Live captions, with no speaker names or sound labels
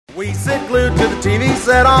We sit glued to the TV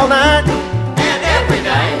set all night and every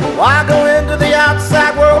day. Why go into the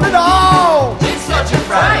outside world at all? It's such a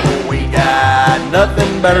fright. We got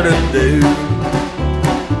nothing better to do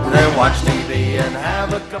than watch TV and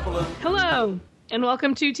have a couple of... Hello, and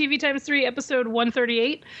welcome to TVx3 episode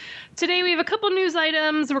 138. Today we have a couple news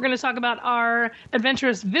items. We're going to talk about our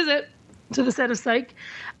adventurous visit to the set of Psych,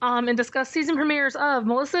 and discuss season premieres of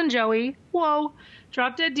Melissa and Joey, Whoa,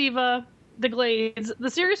 Drop Dead Diva, The Glades, the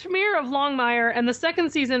series premiere of Longmire, and the second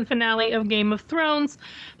season finale of Game of Thrones,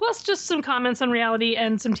 plus just some comments on reality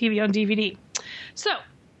and some TV on DVD. So,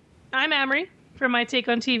 I'm Amrie from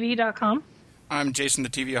mytakeontv.com. I'm Jason the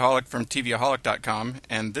TVaholic from TVaholic.com,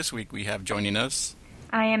 and this week we have joining us...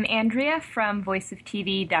 I am Andrea from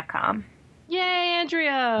voiceoftv.com. Yay,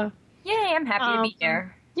 Andrea! Yay, I'm happy to be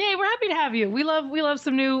here. Yay, we're happy to have you. We love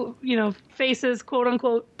some new, faces, quote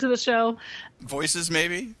unquote, to the show. Voices,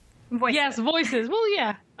 maybe? Voices. Yes, voices. Well,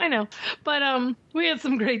 yeah, I know. But we had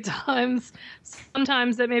some great times.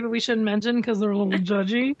 Sometimes that maybe we shouldn't mention because they're a little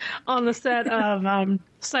judgy on the set of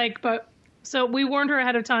Psych. But so we warned her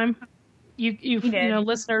ahead of time. You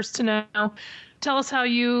listeners to know. Tell us how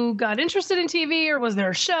you got interested in TV, or was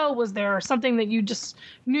there a show? Was there something that you just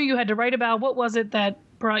knew you had to write about? What was it that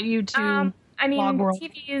brought you to Blog World?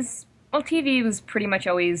 TV was pretty much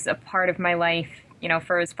always a part of my life,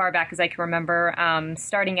 for as far back as I can remember.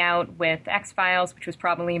 Starting out with X-Files, which was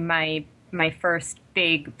probably my first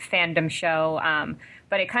big fandom show,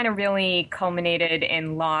 but it kind of really culminated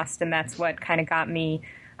in Lost, and that's what kind of got me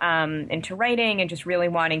into writing and just really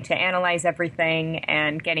wanting to analyze everything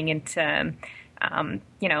and getting into,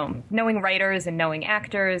 knowing writers and knowing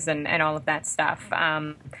actors and all of that stuff.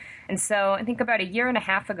 And so I think about a year and a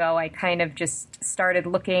half ago, I kind of just started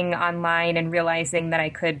looking online and realizing that I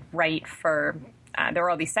could write for, there were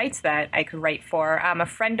all these sites that I could write for. A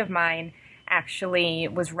friend of mine actually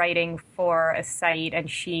was writing for a site, and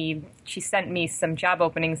she sent me some job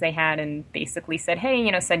openings they had and basically said,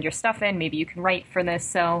 hey, send your stuff in, maybe you can write for this.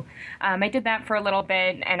 So I did that for a little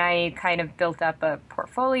bit, and I kind of built up a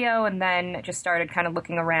portfolio, and then just started kind of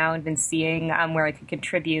looking around and seeing where I could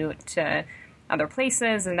contribute to other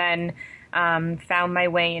places, and then found my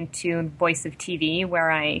way into Voice of TV, where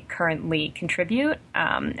I currently contribute,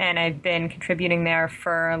 and I've been contributing there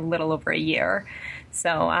for a little over a year.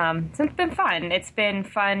 So it's been fun. It's been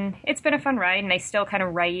fun. It's been a fun ride, and I still kind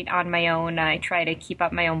of write on my own. I try to keep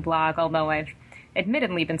up my own blog, although I've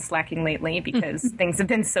admittedly been slacking lately because things have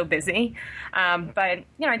been so busy. But,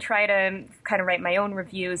 I try to kind of write my own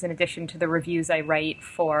reviews in addition to the reviews I write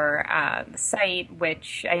for the site,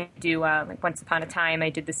 which I do once upon a time. I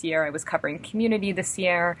did this year. I was covering Community this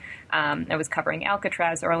year. I was covering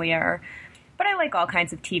Alcatraz earlier. But I like all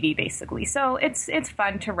kinds of TV, basically. So it's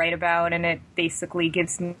fun to write about, and it basically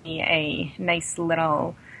gives me a nice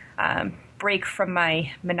little break from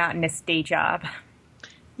my monotonous day job.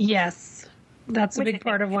 Yes. That's a big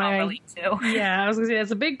part of why I do. Yeah, I was going to say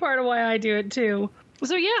that's a big part of why I do it too.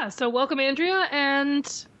 So welcome, Andrea,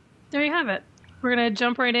 and there you have it. We're going to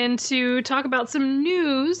jump right in to talk about some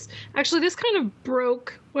news. Actually, this kind of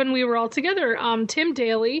broke when we were all together. Tim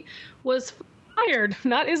Daly was fired,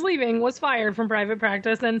 was fired from private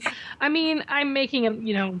practice. And I mean, I'm making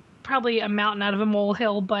a, probably a mountain out of a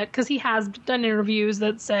molehill, but because he has done interviews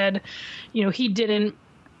that said, he didn't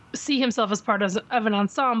see himself as part of an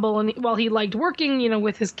ensemble, and while he liked working,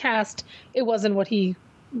 with his cast, it wasn't what he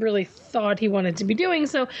really thought he wanted to be doing.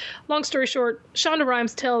 So, long story short, Shonda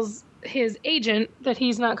Rhimes tells his agent that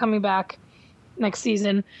he's not coming back next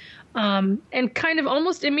season, and kind of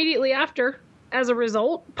almost immediately after, as a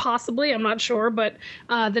result, possibly, I'm not sure, but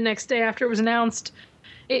the next day after it was announced,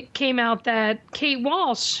 it came out that Kate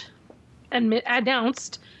Walsh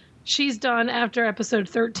announced she's done after episode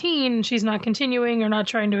 13. She's not continuing or not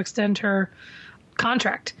trying to extend her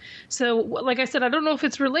contract. So, like I said, I don't know if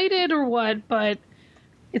it's related or what, but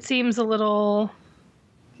it seems a little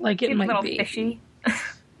like it might be. A little fishy.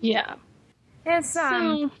 Yeah. It's,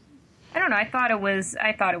 I don't know. I thought it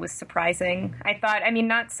was surprising.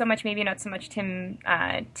 Not so much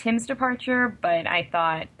Tim's departure, but I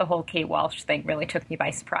thought the whole Kate Walsh thing really took me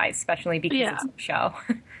by surprise, especially because it's her show.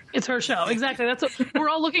 It's her show. Exactly. That's what we're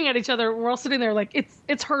all looking at each other. We're all sitting there like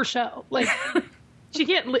it's her show. Like she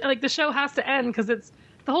can't, like, the show has to end because the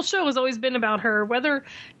whole show has always been about her. Whether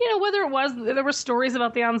there were stories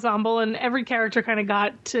about the ensemble and every character kind of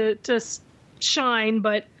got to shine,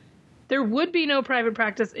 but there would be no private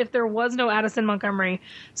practice if there was no Addison Montgomery.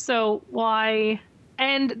 So why?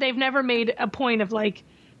 And they've never made a point of like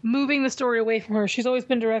moving the story away from her. She's always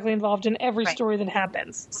been directly involved in every story that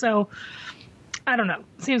happens. So I don't know.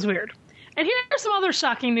 Seems weird. And here's some other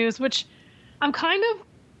shocking news, which I'm kind of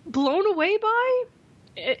blown away by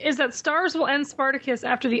is that Starz will end Spartacus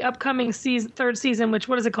after the upcoming third season, which,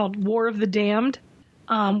 what is it called? War of the Damned,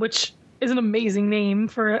 which is an amazing name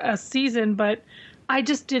for a season, but I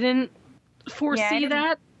just didn't foresee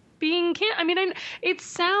that being it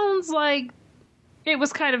sounds like it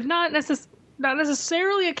was kind of not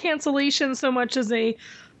necessarily a cancellation so much as a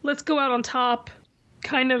let's go out on top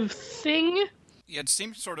kind of thing. It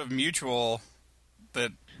seemed sort of mutual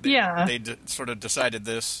that they sort of decided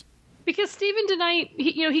this. Because Stephen DeKnight,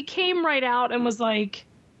 he came right out and was like,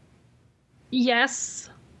 yes,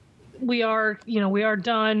 we are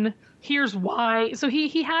done. Here's why. So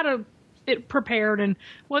he had it prepared, and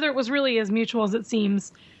whether it was really as mutual as it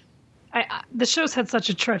seems, the show's had such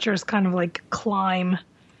a treacherous kind of like climb.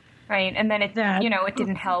 Right, and then it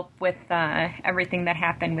didn't help with everything that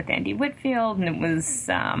happened with Andy Whitfield, and it was,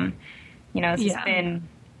 it's just been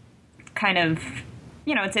kind of,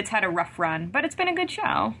 it's had a rough run, but it's been a good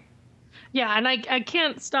show. Yeah, and I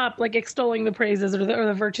can't stop like extolling the praises or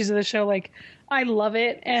the virtues of the show. Like, I love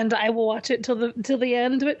it, and I will watch it till the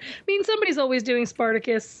end. But I mean, somebody's always doing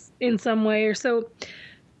Spartacus in some way, or so.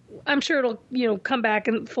 I'm sure it'll come back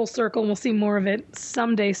in full circle, and we'll see more of it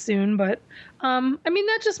someday soon. But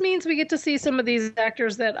that just means we get to see some of these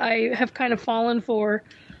actors that I have kind of fallen for,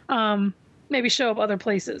 maybe show up other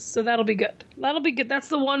places. So that'll be good. That's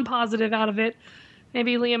the one positive out of it.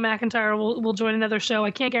 Maybe Liam McIntyre will join another show.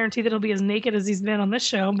 I can't guarantee that he'll be as naked as he's been on this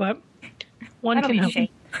show, but one can hope.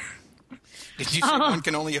 Did you say one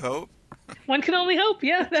can only hope? One can only hope.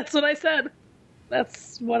 Yeah, that's what I said.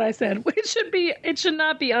 That's what I said. It should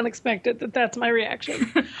not be unexpected that's my reaction.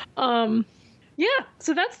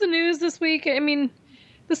 So that's the news this week. I mean,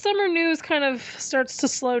 the summer news kind of starts to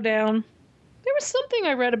slow down. There was something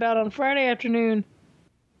I read about on Friday afternoon.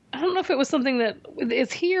 I don't know if it was something that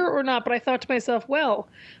is here or not, but I thought to myself, well,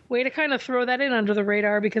 way to kind of throw that in under the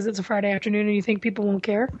radar because it's a Friday afternoon and you think people won't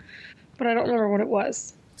care. But I don't remember what it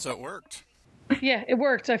was. So it worked. Yeah, it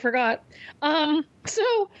worked. I forgot.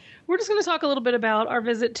 So we're just going to talk a little bit about our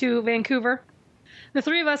visit to Vancouver. The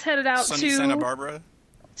three of us headed out to Santa Barbara.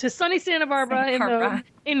 To sunny Santa Barbara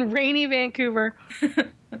in rainy Vancouver.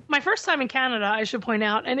 My first time in Canada, I should point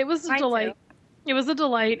out, and it was a delight. It was a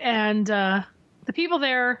delight, and the people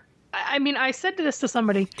there, I said this to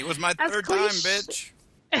somebody. It was my third time, bitch.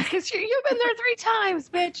 You've been there 3 times,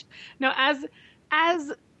 bitch. No,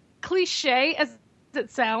 as cliche as it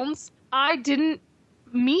sounds, I didn't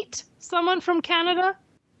meet someone from Canada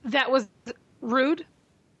that was rude.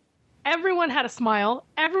 Everyone had a smile.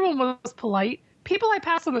 Everyone was polite. People I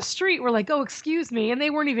passed on the street were like, oh, excuse me, and they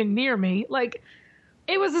weren't even near me. Like,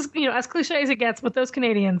 it was as cliche as it gets, but those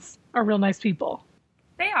Canadians are real nice people.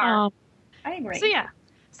 They are. I agree. So, yeah.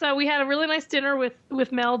 So we had a really nice dinner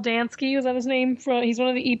with Mel Dansky. Was that his name? He's one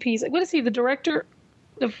of the EPs. What is he, the director?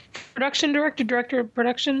 The production director? Director of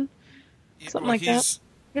production? Something like that?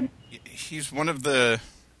 He's one of the...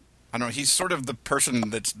 I don't know. He's sort of the person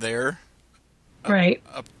that's there. Right.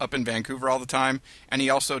 Up in Vancouver all the time. And he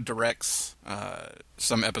also directs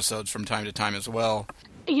some episodes from time to time as well.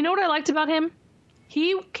 You know what I liked about him?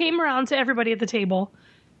 He came around to everybody at the table,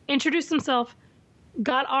 introduced himself,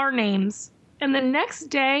 got our names, and the next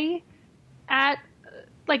day at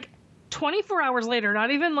 24 hours later, not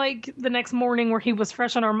even like the next morning where he was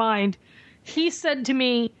fresh on our mind, he said to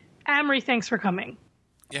me, Amrie, thanks for coming.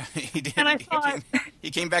 Yeah, he did. And I thought,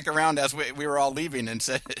 he came back around as we were all leaving and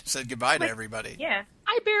said goodbye to everybody. Yeah.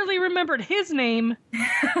 I barely remembered his name,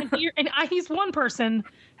 and he's one person,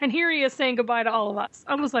 and here he is saying goodbye to all of us.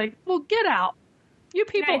 I was like, well, get out. You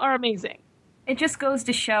people are amazing. It just goes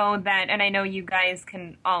to show that, and I know you guys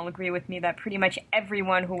can all agree with me, that pretty much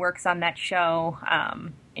everyone who works on that show,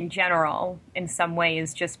 in general, in some way,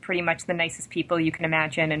 is just pretty much the nicest people you can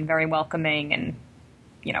imagine and very welcoming and,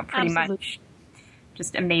 pretty much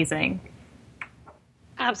just amazing.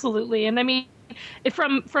 Absolutely. And I mean,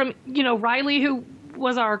 from Riley, who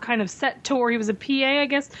was our kind of set tour, he was a PA, I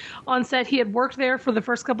guess, on set. He had worked there for the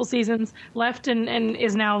first couple seasons, left and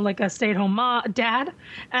is now like a stay-at-home dad.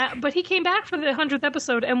 But he came back for the 100th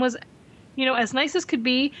episode and was, as nice as could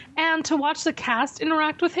be. And to watch the cast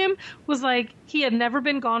interact with him was like he had never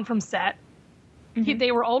been gone from set. Mm-hmm.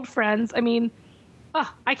 They were old friends. I mean,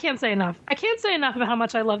 I can't say enough. I can't say enough about how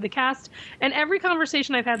much I love the cast. And every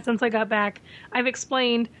conversation I've had since I got back, I've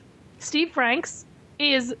explained Steve Franks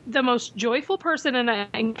is the most joyful person,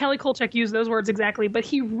 and Kelly Kolchak used those words exactly, but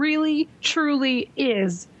he really, truly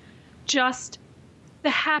is just the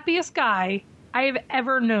happiest guy I have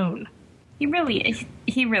ever known. He really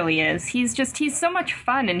is. He's so much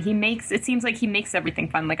fun, and it seems like he makes everything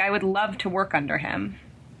fun. Like, I would love to work under him.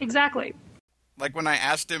 Exactly. Like when I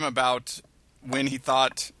asked him about when he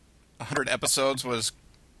thought 100 episodes was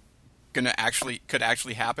could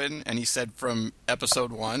actually happen, and he said from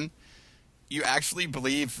episode 1, you actually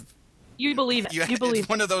believe. You believe it. You believe it's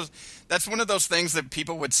one of those. That's one of those things that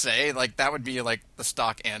people would say. Like that would be like the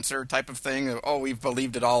stock answer type of thing. Oh, we've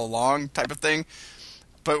believed it all along type of thing.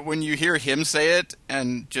 But when you hear him say it,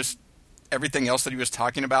 and just everything else that he was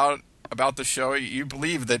talking about the show, you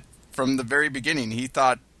believe that from the very beginning he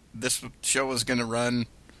thought this show was going to run,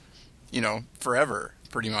 forever,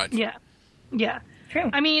 pretty much. Yeah. Yeah. True.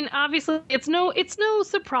 I mean, obviously, it's no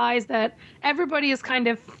surprise that everybody is kind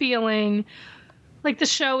of feeling like the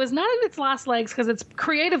show is not in its last legs, because it's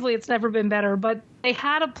creatively it's never been better, but they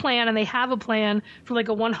had a plan, and they have a plan for like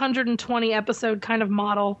a 120 episode kind of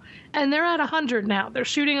model, and they're at 100 now. They're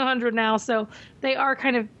shooting 100 now, so they are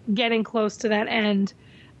kind of getting close to that end.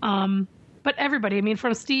 But everybody, I mean,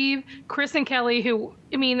 from Steve, Chris, and Kelly, who,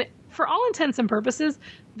 I mean, for all intents and purposes,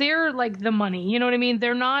 they're like the money. You know what I mean?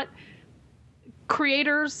 They're not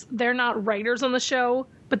creators, they're not writers on the show,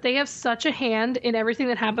 but they have such a hand in everything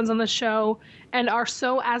that happens on the show, and are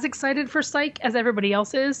so as excited for Psych as everybody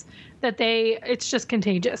else is, that it's just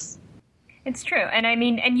contagious. It's true. And I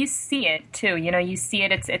mean, and you see it too, you see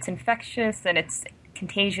it, it's infectious and it's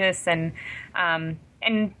contagious, and I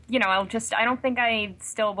don't think I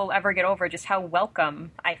still will ever get over just how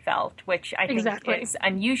welcome I felt, which I think is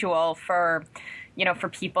unusual for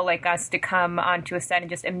people like us to come onto a set and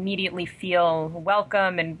just immediately feel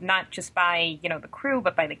welcome, and not just by, the crew,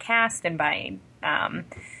 but by the cast and by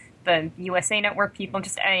the USA Network people,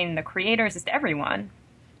 the creators, just everyone.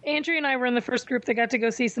 Andrea and I were in the first group that got to go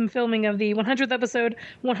see some filming of the 100th episode,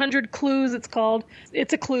 100 Clues it's called.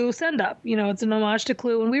 It's a Clue send-up. It's an homage to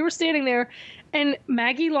Clue. And we were standing there, and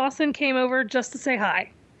Maggie Lawson came over just to say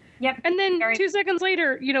hi. Yep. And then 2 seconds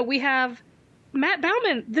later, we have Matt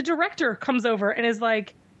Bauman, the director, comes over and is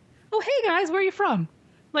like, oh, hey, guys, where are you from?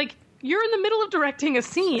 Like, you're in the middle of directing a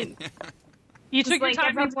scene. You took your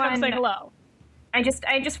time to come say hello. I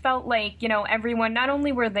just felt like, everyone, not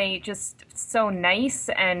only were they just so nice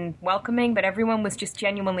and welcoming, but everyone was just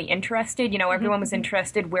genuinely interested. Everyone was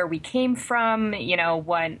interested where we came from,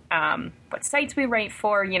 what sites we write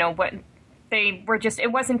for, what they were just,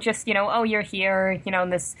 it wasn't just, oh, you're here,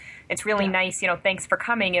 it's really nice, thanks for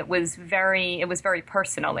coming. It was very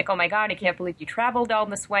personal. Like, oh my God, I can't believe you traveled all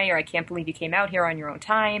this way, or I can't believe you came out here on your own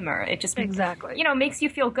time, or it just, makes you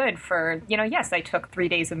feel good for, yes, I took 3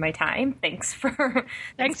 days of my time. Thanks for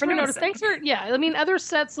noticing. I mean, other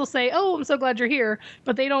sets will say, oh, I'm so glad you're here,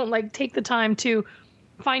 but they don't take the time to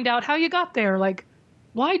find out how you got there. Like,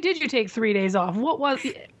 why did you take 3 days off? What was,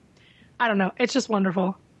 I don't know. It's just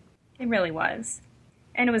wonderful. It really was.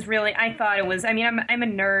 And it was really, I thought it was, I'm a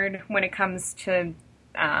nerd when it comes to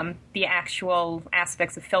the actual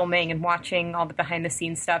aspects of filming and watching all the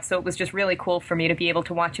behind-the-scenes stuff. So it was just really cool for me to be able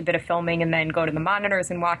to watch a bit of filming and then go to the monitors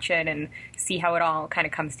and watch it and see how it all kind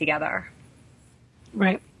of comes together.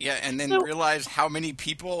 Right. Yeah, and then realize how many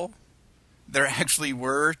people there actually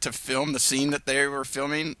were to film the scene that they were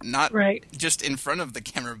filming, not just in front of the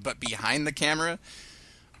camera, but behind the camera.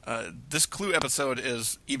 This Clue episode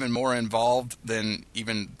is even more involved than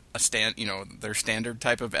even their standard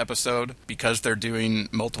type of episode, because they're doing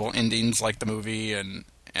multiple endings like the movie and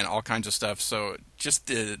all kinds of stuff. So just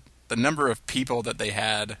the number of people that they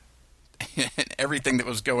had and everything that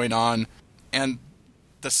was going on, and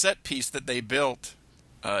the set piece that they built,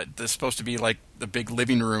 that's supposed to be like the big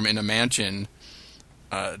living room in a mansion,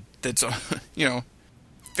 that's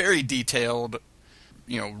very detailed.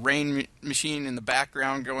 Rain machine in the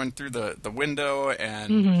background going through the window,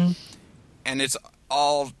 and it's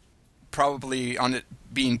all probably on it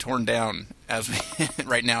being torn down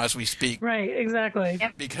right now as we speak. Right, exactly.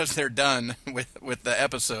 Yep. Because they're done with the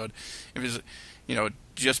episode. It was,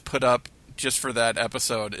 just put up just for that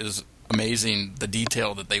episode is amazing. The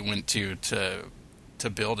detail that they went to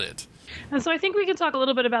build it. And so I think we can talk a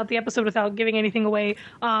little bit about the episode without giving anything away.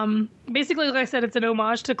 Basically, like I said, it's an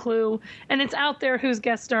homage to Clue, and it's out there who's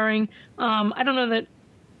guest starring. I don't know that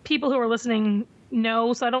people who are listening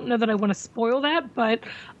know, so I don't know that I want to spoil that, but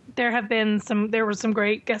there were some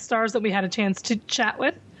great guest stars that we had a chance to chat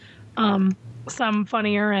with. Some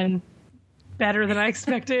funnier and better than I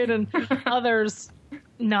expected, and others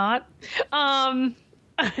not. I'm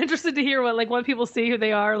interested to hear what people see, who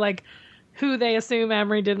they are, who they assume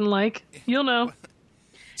Amrie didn't like. You'll know.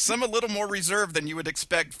 Some a little more reserved than you would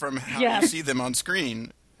expect from how you see them on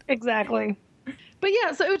screen. Exactly. But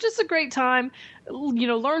yeah, so it was just a great time.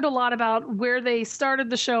 Learned a lot about where they started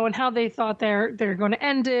the show and how they thought they're going to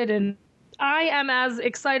end it. And I am as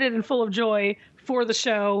excited and full of joy for the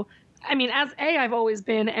show. I mean, as A, I've always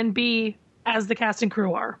been, and B, as the cast and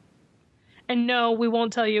crew are. And no, we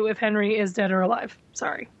won't tell you if Henry is dead or alive.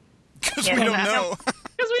 Sorry. Because we don't know.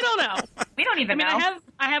 Because we don't know. We don't even know.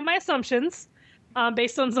 I have my assumptions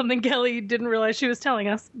based on something Kelly didn't realize she was telling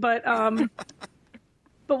us. But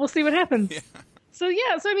we'll see what happens. Yeah. So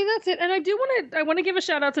I mean, that's it. And I want to give a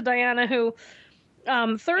shout out to Diana, who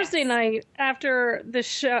Thursday night after the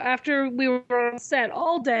show, after we were on set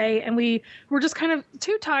all day and we were just kind of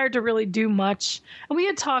too tired to really do much. And we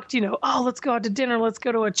had talked, let's go out to dinner. Let's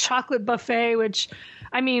go to a chocolate buffet, which,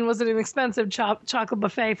 I mean, was it an expensive chocolate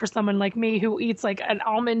buffet for someone like me who eats like an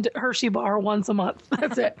almond Hershey bar once a month?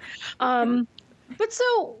 That's it. But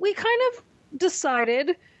so we kind of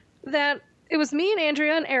decided that it was me and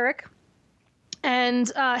Andrea and Eric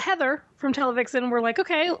and Heather from TVx3 were like,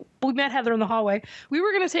 okay, we met Heather in the hallway. We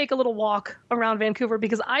were going to take a little walk around Vancouver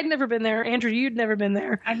because I'd never been there. Andrew, you'd never been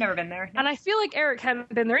there. I've never been there. No. And I feel like Eric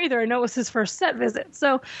hadn't been there either. I know it was his first set visit.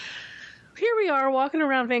 So here we are walking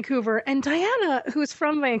around Vancouver. And Diana, who's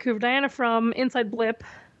from Vancouver, Diana from Inside Blip,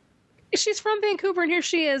 she's from Vancouver, and here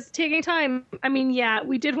she is taking time. I mean, yeah,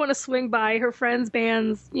 we did want to swing by her friends'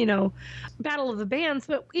 bands, Battle of the Bands,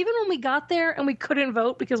 but even when we got there and we couldn't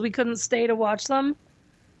vote because we couldn't stay to watch them,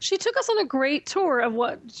 she took us on a great tour of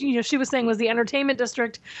what, she was saying was the entertainment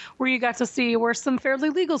district, where you got to see where some Fairly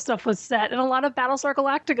Legal stuff was set, and a lot of Battlestar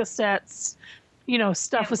Galactica sets,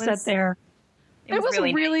 stuff was set there. It was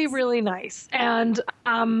really, nice. Really nice. And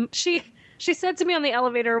she said to me on the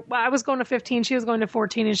elevator, I was going to 15, she was going to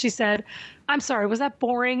 14, and she said, I'm sorry, was that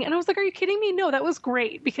boring? And I was like, are you kidding me? No, that was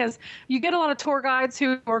great, because you get a lot of tour guides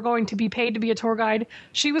who are going to be paid to be a tour guide.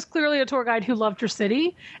 She was clearly a tour guide who loved her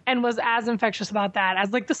city and was as infectious about that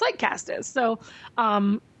as like the Psych cast is. So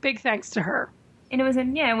big thanks to her. And it was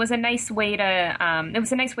a nice way to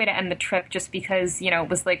end the trip, just because, it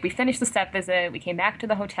was like we finished the set visit, we came back to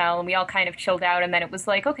the hotel, and we all kind of chilled out, and then it was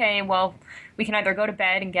like, okay, well, we can either go to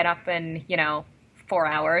bed and get up in, 4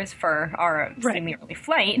 hours for our extremely early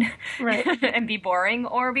flight, right, and be boring,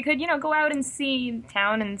 or we could, go out and see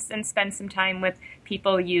town and spend some time with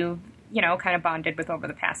people you kind of bonded with over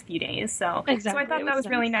the past few days. So, exactly. So I thought that was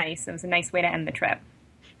really nice. It was a nice way to end the trip.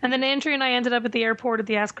 And then Andrea and I ended up at the airport at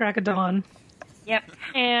the ass crack of dawn. Yep.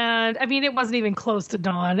 And, I mean, it wasn't even close to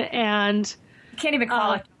dawn, and... You can't even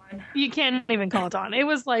call it dawn. You can't even call it dawn. It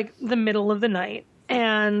was, like, the middle of the night,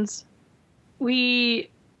 and we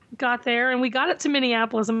got there, and we got it to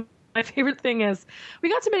Minneapolis, and my favorite thing is, we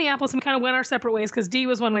got to Minneapolis and kind of went our separate ways, because D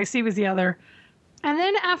was one way, C was the other. And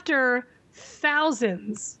then after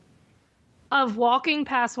thousands of walking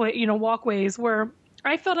past, walkways where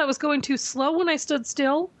I felt I was going too slow when I stood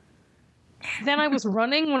still, then I was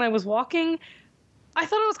running when I was walking, I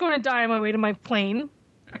thought I was going to die on my way to my plane,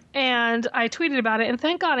 and I tweeted about it, and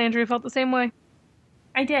thank God Andrea felt the same way.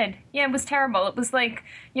 I did. Yeah, it was terrible. It was like,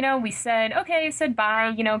 we said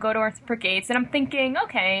bye, go to our separate gates, and I'm thinking,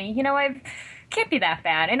 okay, can't be that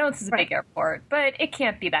bad. I know this is a big airport, but it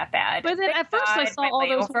can't be that bad. But then at first I saw all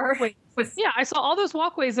those walkways. I saw all those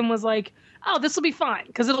walkways and was like, oh, this will be fine,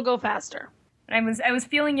 because it'll go faster. I was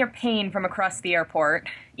feeling your pain from across the airport,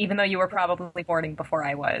 even though you were probably boarding before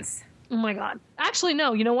I was. Oh my God. Actually,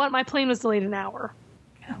 no. You know what? My plane was delayed an hour.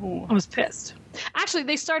 Oh. I was pissed. Actually,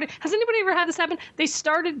 has anybody ever had this happen? They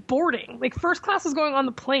started boarding. Like, first class is going on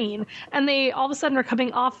the plane, and they all of a sudden are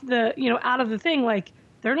coming off the, out of the thing, like,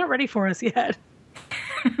 they're not ready for us yet.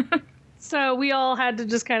 So we all had to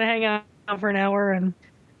just kind of hang out for an hour, and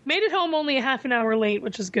made it home only a half an hour late,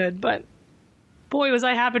 which is good, but boy, was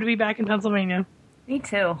I happy to be back in Pennsylvania. Me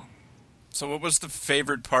too. So what was the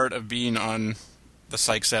favorite part of being on the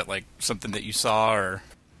Psych set? Like, something that you saw, or...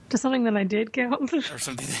 Just something that I did count? Or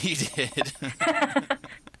something that you did.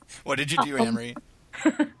 What did you do, Amrie?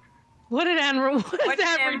 What did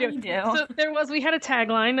Amrie do? So we had a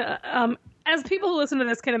tagline. As people who listen to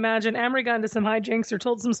this can imagine, Amrie got into some hijinks or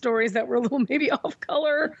told some stories that were a little maybe off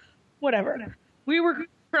color. Whatever. We were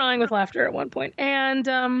crying with laughter at one point. And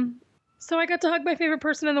so I got to hug my favorite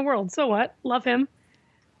person in the world. So what? Love him.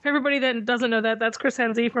 For everybody that doesn't know that, that's Chris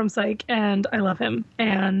Henze from Psych, and I love him.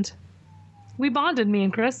 And we bonded, me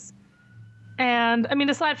and Chris. And, I mean,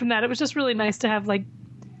 aside from that, it was just really nice to have, like,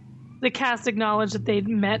 the cast acknowledge that they'd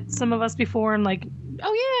met some of us before and, like,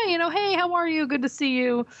 oh, yeah, hey, how are you? Good to see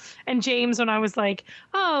you. And James, when I was like,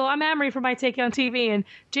 oh, I'm Amrie from My Take on TV. And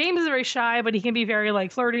James is very shy, but he can be very,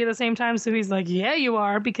 like, flirty at the same time. So he's like, yeah, you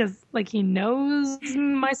are, because, like, he knows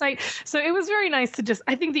my site. So it was very nice to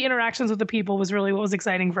I think the interactions with the people was really what was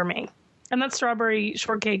exciting for me. And that strawberry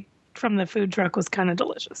shortcake from the food truck was kind of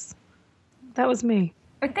delicious. That was me.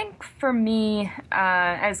 I think for me,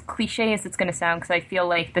 as cliche as it's going to sound, because I feel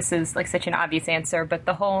like this is like such an obvious answer, but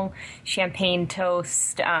the whole champagne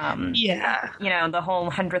toast, the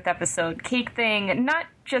whole 100th episode cake thing, not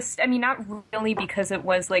really because it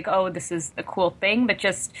was like, oh, this is a cool thing, but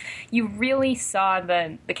just you really saw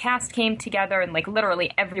the cast came together and like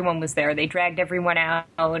literally everyone was there. They dragged everyone out.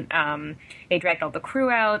 They dragged all the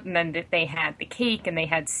crew out, and then they had the cake, and they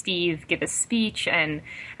had Steve give a speech, and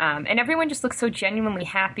everyone just looked so genuinely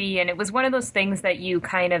happy. And it was one of those things that you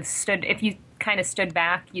kind of stood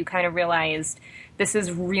back, you kind of realized this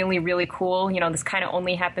is really, really cool. This kind of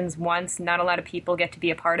only happens once. Not a lot of people get to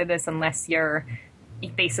be a part of this unless you're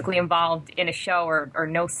basically involved in a show or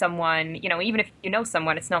know someone. Even if you know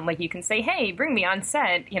someone, it's not like you can say, hey, bring me on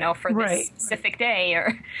set, for this specific day,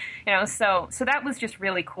 or so that was just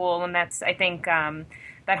really cool. And that's, I think,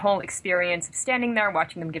 that whole experience of standing there,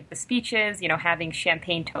 watching them give the speeches, having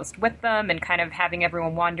champagne toast with them, and kind of having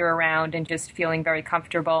everyone wander around and just feeling very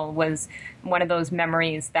comfortable was one of those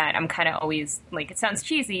memories that I'm kind of always, like, it sounds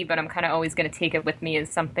cheesy, but I'm kind of always going to take it with me as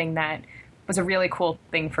something that was a really cool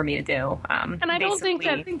thing for me to do. And I don't think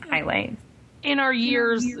that highlight in our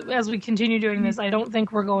years as we continue doing this, I don't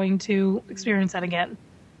think we're going to experience that again.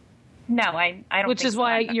 No, I don't. Which is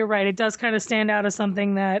why you're right. It does kind of stand out as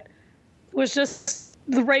something that was just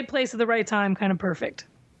the right place at the right time, kind of perfect.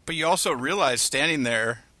 But you also realize standing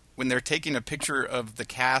there when they're taking a picture of the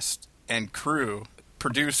cast and crew,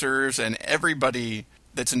 producers, and everybody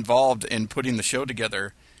that's involved in putting the show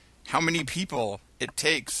together, how many people it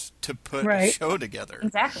takes to put a show together.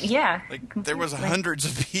 Exactly, yeah. Like, there was hundreds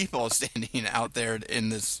of people standing out there in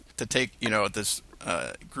this to take, this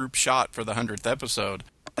group shot for the 100th episode.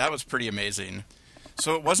 That was pretty amazing.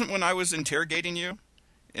 So it wasn't when I was interrogating you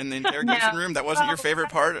in the interrogation room? That wasn't your favorite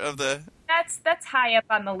part of the... That's high up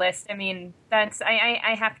on the list. I mean,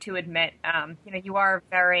 I have to admit, you are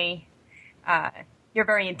very... You're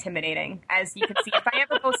very intimidating, as you can see. If I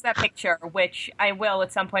ever post that picture, which I will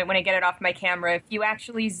at some point when I get it off my camera, if you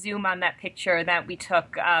actually zoom on that picture that we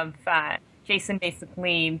took of Jason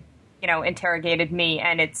basically, interrogated me,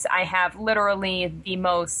 and I have literally the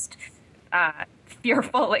most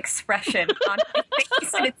fearful expression on my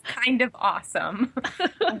face, and it's kind of awesome.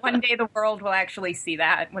 One day the world will actually see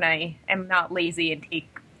that when I am not lazy and take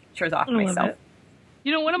pictures off myself.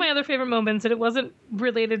 One of my other favorite moments, and it wasn't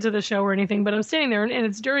related to the show or anything, but I'm standing there, and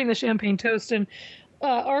it's during the champagne toast, and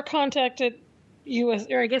our contact at at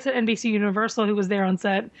NBC Universal, who was there on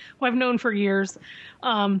set, who I've known for years,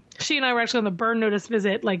 she and I were actually on the Burn Notice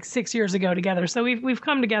visit like 6 years ago together, so we've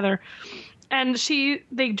come together, and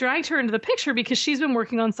they dragged her into the picture because she's been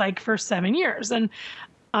working on Psych for 7 years, and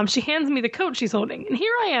she hands me the coat she's holding, and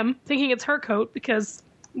here I am thinking it's her coat because...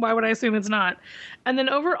 why would I assume it's not? And then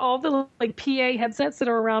over all the PA headsets that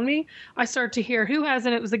are around me, I start to hear, who has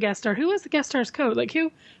it? It was the guest star. Who has the guest star's coat? Like, who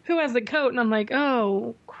has the coat? And I'm like,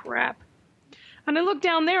 oh, crap. And I look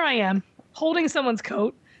down, there I am, holding someone's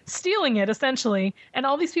coat, stealing it, essentially. And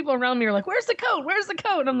all these people around me are like, where's the coat? Where's the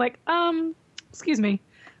coat? And I'm like, excuse me,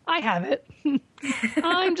 I have it.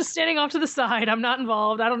 I'm just standing off to the side. I'm not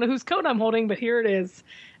involved. I don't know whose coat I'm holding, but here it is.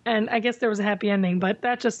 And I guess there was a happy ending, but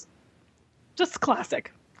that just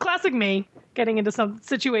classic. Classic me getting into some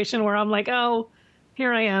situation where I'm like, oh,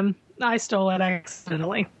 here I am. I stole it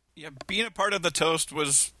accidentally. Yeah, being a part of the toast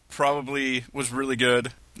was really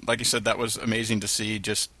good. Like you said, that was amazing to see,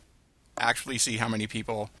 just actually see how many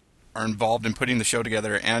people are involved in putting the show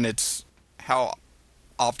together. And it's how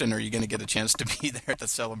often are you going to get a chance to be there at the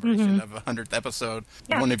celebration of a 100th episode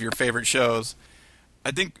of one of your favorite shows. I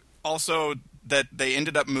think also that they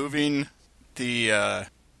ended up moving the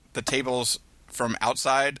tables from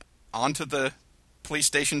outside onto the police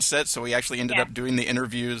station set, so we actually ended up doing the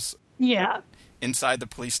interviews inside the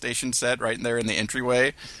police station set right there in the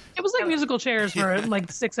entryway. It was like musical chairs for like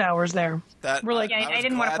 6 hours there. We're like, I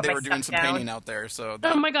didn't want to put they were doing some painting out there. So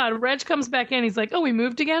oh my god, Reg comes back in, he's like, oh, we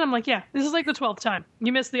moved again? I'm like, yeah, this is like the 12th time.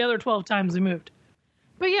 You missed the other 12 times we moved.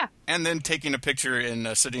 But yeah. And then taking a picture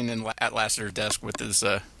and sitting at Lasseter's desk with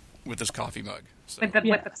his coffee mug. So. With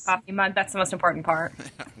the coffee mug, that's the most important part.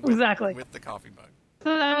 Exactly. With the coffee mug.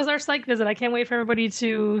 So that was our Psych visit. I can't wait for everybody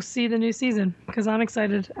to see the new season, because I'm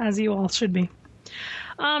excited, as you all should be.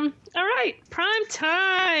 All right, prime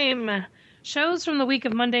time. Shows from the week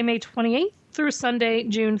of Monday, May 28th through Sunday,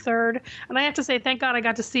 June 3rd. And I have to say, thank God I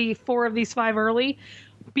got to see 4 of these 5 early,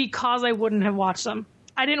 because I wouldn't have watched them.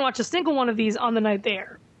 I didn't watch a single one of these on the night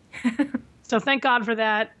there. So thank God for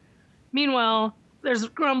that. Meanwhile, there's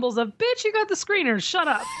grumbles of, bitch, you got the screeners, shut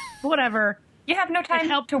up. Whatever. You have no time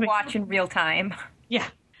to watch in real time. Yeah.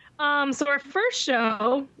 So our first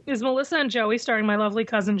show is Melissa and Joey, starring my lovely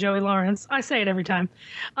cousin Joey Lawrence. I say it every time.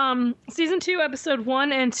 Season 2, episode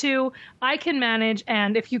 1 and 2, I Can Manage,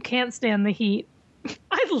 and If You Can't Stand the Heat.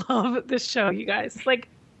 I love this show, you guys. Like,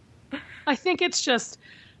 I think it's just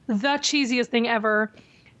the cheesiest thing ever.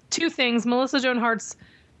 Two things. Melissa Joan Hart's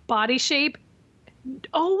body shape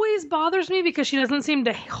always bothers me because she doesn't seem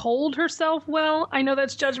to hold herself well. I know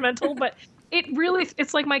that's judgmental, but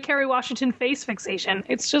it's like my Kerry Washington face fixation.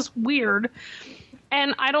 It's just weird.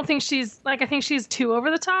 And I don't think I think she's too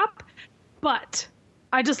over the top, but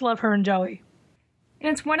I just love her and Joey.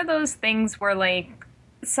 And it's one of those things where, like,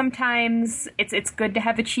 sometimes it's good to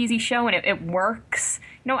have a cheesy show and it works.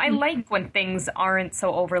 I like when things aren't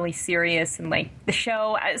so overly serious, and like the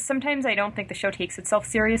show, sometimes I don't think the show takes itself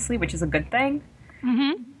seriously, which is a good thing.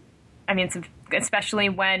 Mm-hmm. I mean, especially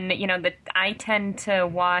when, I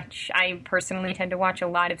personally tend to watch a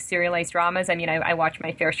lot of serialized dramas. I mean, I watch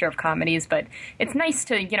my fair share of comedies, but it's nice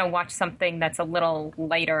to, watch something that's a little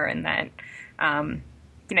lighter and that,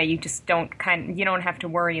 you just don't have to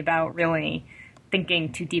worry about really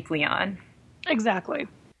thinking too deeply on. Exactly.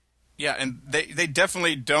 Yeah, and they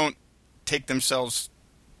definitely don't take themselves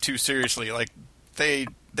too seriously. Like, they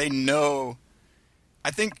know... I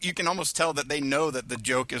think you can almost tell that they know that the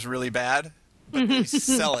joke is really bad, but they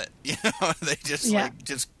sell it. They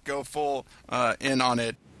just go full in on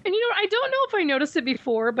it. And I don't know if I noticed it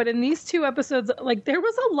before, but in these 2 episodes, like, there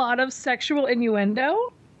was a lot of sexual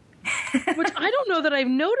innuendo, which I don't know that I've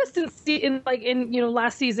noticed in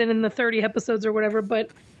last season in the 30 episodes or whatever. But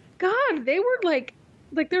God, they were like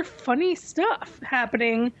they're funny stuff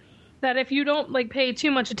happening that if you don't like pay too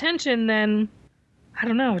much attention, then I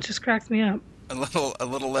don't know, it just cracks me up. A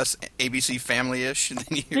little less ABC Family-ish than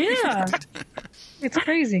you. Yeah, it's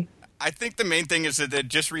crazy. I think the main thing is that it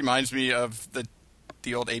just reminds me of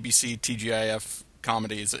the old ABC TGIF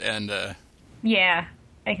comedies, and yeah,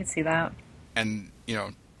 I can see that. And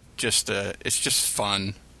just it's just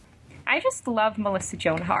fun. I just love Melissa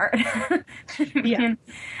Joan Hart. Yeah,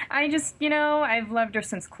 I just I've loved her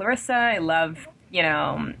since Clarissa. I love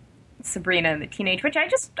Sabrina the Teenage Witch.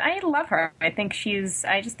 I love her. I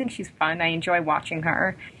just think she's fun. I enjoy watching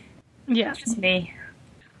her. Yeah. It's just me.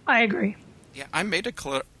 I agree. Yeah, I made a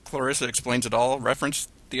Clarissa Explains It All reference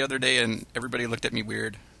the other day, and everybody looked at me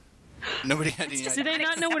weird. Nobody had any idea. Did they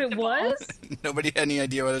not know what it was? Nobody had any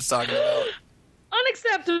idea what I was talking about.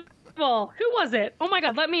 Unacceptable. Who was it? Oh my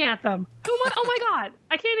God, let me at them. Oh my God.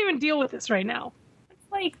 I can't even deal with this right now.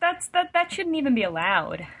 It's like, that shouldn't even be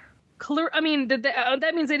allowed. That means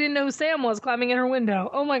they didn't know who Sam was climbing in her window.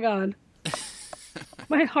 Oh my God.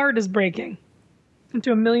 My heart is breaking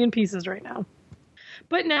into a million pieces right now.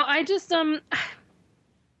 But now I just,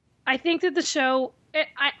 I think that the show,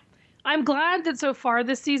 I'm glad that so far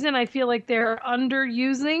this season, I feel like they're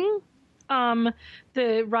underusing,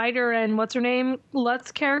 the writer and what's her name?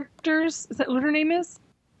 Lutz characters. Is that what her name is?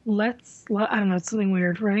 I don't know. It's something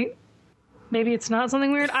weird, right? Maybe it's not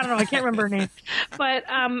something weird. I don't know. I can't remember her name. But,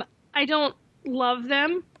 I don't love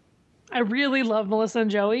them. I really love Melissa and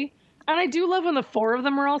Joey. And I do love when the 4 of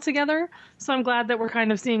them are all together. So I'm glad that we're kind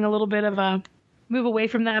of seeing a little bit of a move away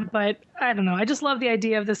from that. But I don't know. I just love the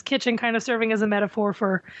idea of this kitchen kind of serving as a metaphor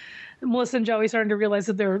for Melissa and Joey starting to realize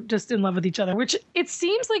that they're just in love with each other, which it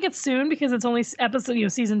seems like it's soon because it's only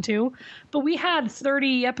season 2. But we had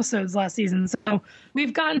 30 episodes last season. So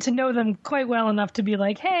we've gotten to know them quite well enough to be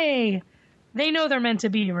like, hey, they know they're meant to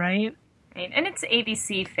be, right? And it's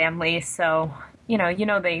ABC Family, so,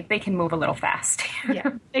 they can move a little fast. Yeah,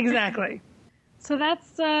 exactly. So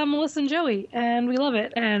that's Melissa and Joey, and we love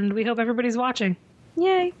it, and we hope everybody's watching.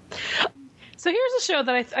 Yay. So here's a show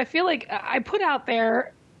that I feel like I put out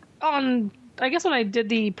there on, I guess when I did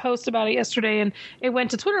the post about it yesterday, and it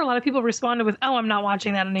went to Twitter, a lot of people responded with, oh, I'm not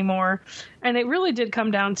watching that anymore. And it really did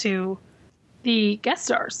come down to the guest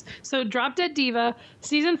stars. So Drop Dead Diva,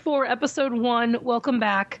 Season 4, Episode 1, Welcome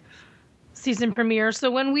Back. Season premiere. So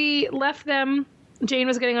when we left them, Jane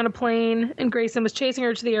was getting on a plane and Grayson was chasing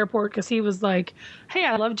her to the airport because he was like, hey,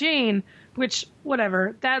 I love Jane, which,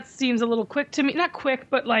 whatever. That seems a little quick to me. Not quick,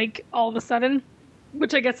 but like all of a sudden,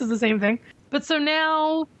 which I guess is the same thing. But so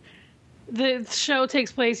now the show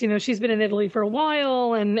takes place, she's been in Italy for a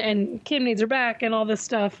while and Kim needs her back and all this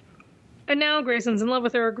stuff. And now Grayson's in love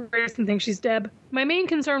with her. Grayson thinks she's Deb. My main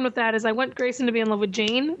concern with that is I want Grayson to be in love with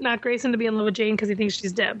Jane, not Grayson to be in love with Jane because he thinks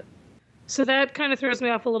she's Deb. So that kind of throws me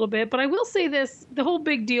off a little bit. But I will say this, the whole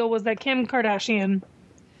big deal was that Kim Kardashian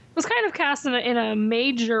was kind of cast in a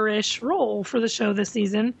major-ish role for the show this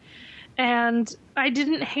season. And I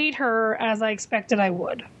didn't hate her as I expected I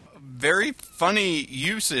would. Very funny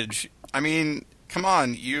usage. I mean, come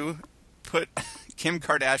on, you put Kim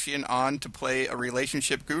Kardashian on to play a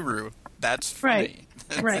relationship guru. That's funny.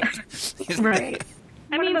 Right. Right.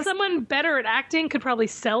 I mean, someone better at acting could probably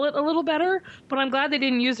sell it a little better, but I'm glad they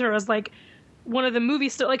didn't use her as, like, one of the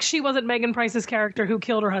movie like, she wasn't Megan Price's character who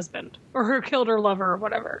killed her husband, or who killed her lover, or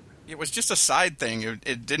whatever. It was just a side thing.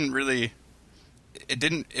 It didn't really...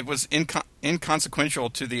 It was inconsequential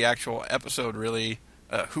to the actual episode, really,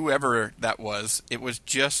 whoever that was. It was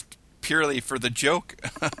just purely for the joke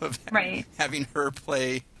of having her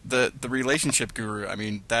play the relationship guru. I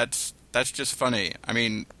mean, that's just funny. I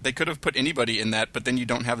mean, they could have put anybody in that, but then you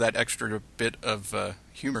don't have that extra bit of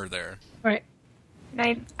humor there. Right.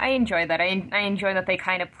 I enjoy that. I enjoy that they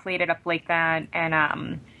kind of played it up like that,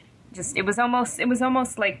 and just it was almost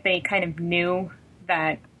like they kind of knew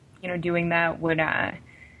that, you know, doing that would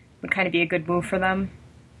kind of be a good move for them.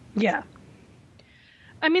 Yeah.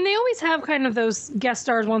 I mean, they always have kind of those guest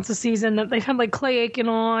stars once a season that they've had, like, Clay Aiken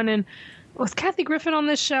on, and was Kathy Griffin on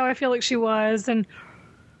this show? I feel like she was, and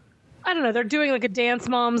I don't know, they're doing like one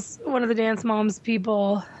of the Dance Moms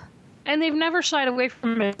people, and they've never shied away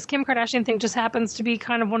from it. This Kim Kardashian thing just happens to be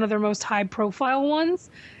kind of one of their most high profile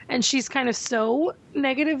ones, and she's kind of so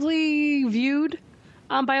negatively viewed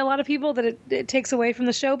by a lot of people that it takes away from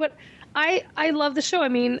the show. But I love the show. I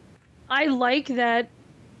mean, I like that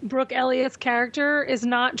Brooke Elliott's character is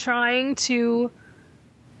not trying to,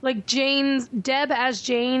 like, Deb as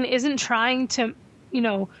Jane isn't trying to, you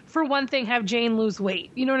know, for one thing, have Jane lose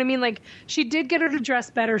weight. You know what I mean? Like, she did get her to dress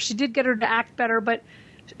better. She did get her to act better,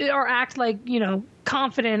 or act like, you know,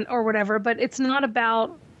 confident or whatever. But it's not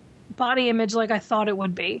about body image like I thought it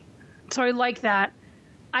would be. So I like that.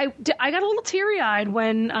 I got a little teary-eyed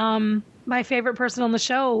when my favorite person on the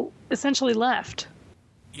show essentially left.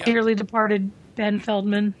 Yep. Dearly departed Ben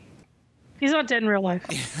Feldman. He's not dead in real life.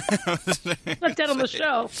 He's not dead on the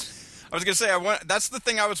show. I was going to say, that's the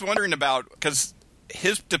thing I was wondering about, because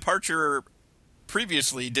his departure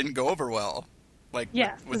previously didn't go over well, like,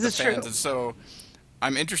 with the fans. True. And so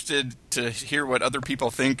I'm interested to hear what other people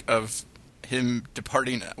think of him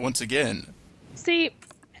departing once again. See,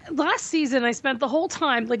 last season I spent the whole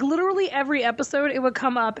time, like, literally every episode it would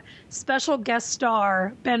come up, special guest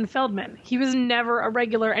star Ben Feldman. He was never a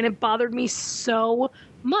regular, and it bothered me so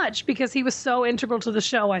much because he was so integral to the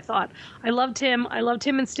show. I thought I loved him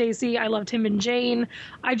and Stacey, I loved him and Jane,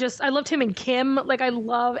 I loved him and Kim, like, and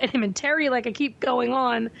him and Terry, like, I keep going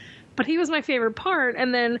on, but he was my favorite part.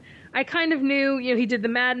 And then I kind of knew, you know, he did the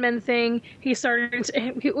Mad Men thing, he started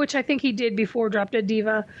which I think he did before Drop Dead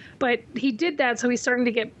Diva, but he did that, so he's starting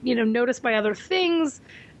to get, you know, noticed by other things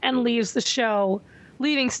and leaves the show,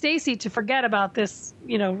 leaving Stacey to forget about this,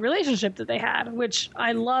 you know, relationship that they had, which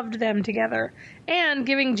I loved them together, and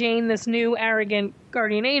giving Jane this new arrogant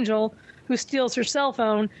guardian angel who steals her cell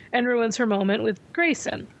phone and ruins her moment with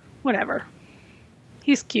Grayson. Whatever.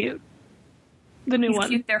 He's cute. The new one. He's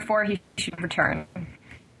cute, therefore he should return.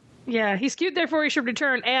 Yeah, he's cute, therefore he should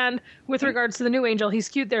return, and with regards to the new angel, he's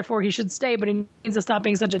cute, therefore he should stay, but he needs to stop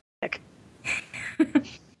being such a dick.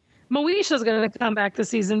 Moesha's going to come back this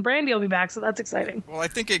season. Brandy will be back, so that's exciting. Well, I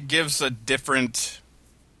think it gives a different,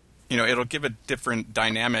 you know, it'll give a different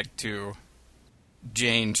dynamic to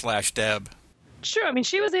Jane/Deb. Sure, I mean,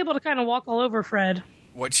 she was able to kind of walk all over Fred.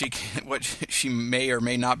 What she may or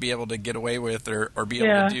may not be able to get away with or be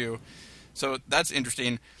able to do. So that's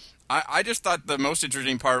interesting. I just thought the most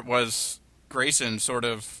interesting part was Grayson sort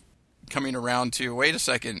of coming around to, wait a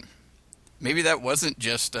second, maybe that wasn't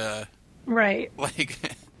just right.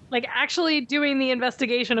 Like actually doing the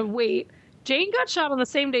investigation of, wait, Jane got shot on the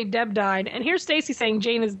same day Deb died, and here's Stacey saying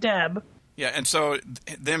Jane is Deb. Yeah, and so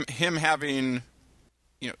him having,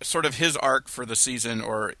 you know, sort of his arc for the season,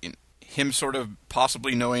 or him sort of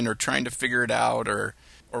possibly knowing or trying to figure it out or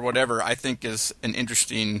whatever, I think is an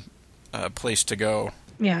interesting place to go.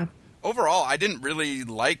 Yeah. Overall, I didn't really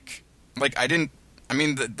the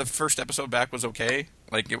first episode back was okay.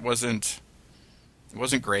 Like, it wasn't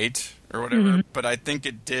great or whatever, but I think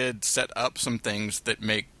it did set up some things that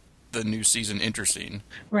make the new season interesting.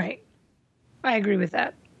 Right. I agree with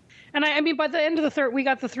that. And I mean, by the end of the third, we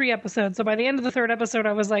got the 3 episodes. So by the end of the 3rd episode,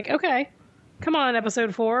 I was like, okay, come on,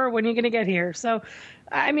 episode 4, when are you going to get here? So,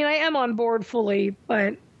 I mean, I am on board fully,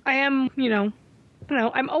 but I am, you know, I don't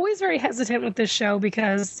know. I'm always very hesitant with this show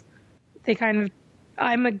because I'm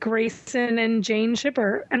a Grayson and Jane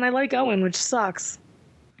shipper, and I like Owen, which sucks.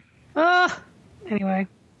 Anyway,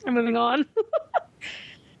 I'm moving on.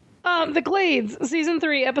 The Glades, Season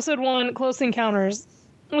 3, Episode 1, Close Encounters.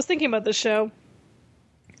 I was thinking about this show.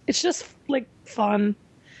 It's just, like, fun.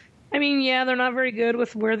 I mean, yeah, they're not very good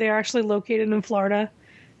with where they're actually located in Florida.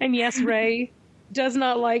 And yes, Ray does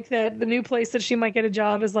not like that the new place that she might get a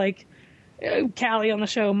job is, like, Callie on the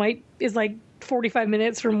show is like 45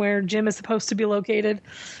 minutes from where Jim is supposed to be located.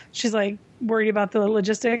 She's like worried about the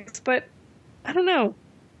logistics, but I don't know.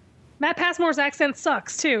 Matt Passmore's accent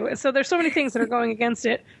sucks too. So there's so many things that are going against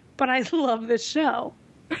it, but I love this show.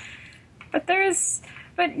 But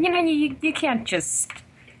you can't just,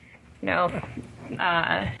 you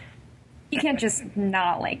can't just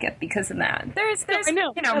not like it because of that. There's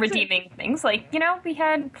redeeming things. Like,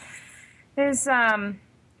 there's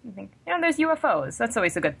UFOs. That's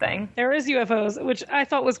always a good thing. There is UFOs, which I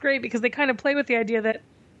thought was great because they kind of play with the idea that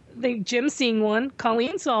Jim's seeing one,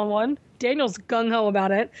 Colleen saw one, Daniel's gung-ho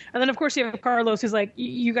about it, and then of course you have Carlos who's like,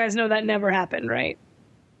 you guys know that never happened, right?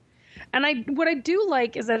 And what I do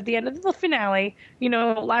like is that at the end of the finale,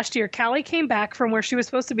 last year, Callie came back from where she was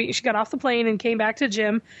supposed to be. She got off the plane and came back to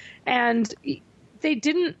Jim, and they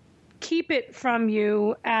didn't keep it from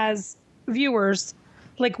you as viewers,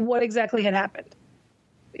 like what exactly had happened.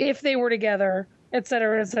 If they were together, et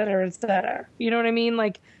cetera, et cetera, et cetera. You know what I mean?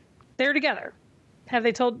 Like, they're together. Have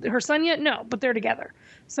they told her son yet? No, but they're together.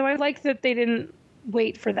 So I like that they didn't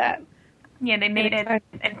wait for that. Yeah, they made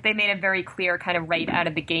it very clear kind of right out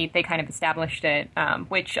of the gate. They kind of established it,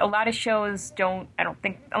 which a lot of shows don't. I don't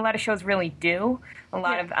think a lot of shows really do.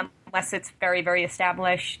 Unless it's very, very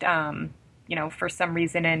established, for some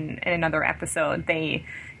reason in another episode, they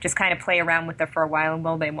just kind of play around with it for a while, and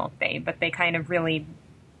will they, won't they? But they kind of really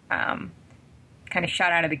kind of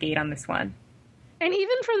shot out of the gate on this one. And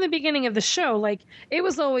even from the beginning of the show, like, it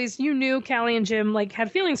was always, you knew Callie and Jim, like,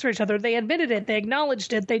 had feelings for each other. They admitted it. They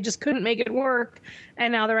acknowledged it. They just couldn't make it work.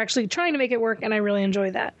 And now they're actually trying to make it work, and I really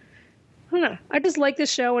enjoy that. I don't know. I just like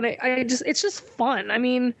this show, and it's just fun. I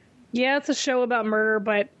mean, yeah, it's a show about murder,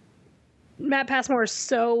 but Matt Passmore is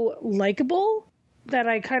so likable that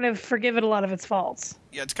I kind of forgive it a lot of its faults.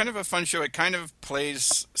 Yeah, it's kind of a fun show. It kind of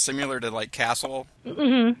plays similar to, like, Castle,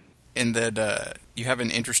 mm-hmm. in that you have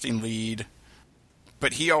an interesting lead,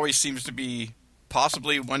 but he always seems to be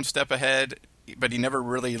possibly one step ahead, but he never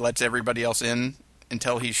really lets everybody else in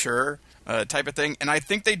until he's sure, type of thing. And I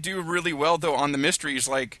think they do really well, though, on the mysteries.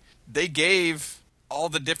 Like, they gave all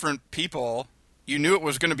the different people, you knew it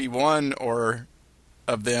was going to be one or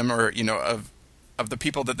of them, or, of the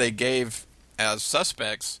people that they gave as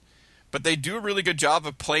suspects, but they do a really good job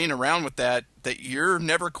of playing around with that you're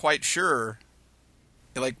never quite sure,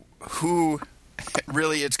 like, who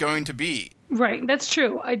really it's going to be. Right, that's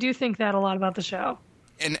true. I do think that a lot about the show.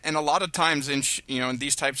 And a lot of times in in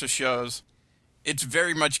these types of shows, it's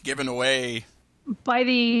very much given away by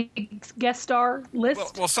the guest star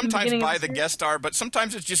list. Well, sometimes by the guest star, but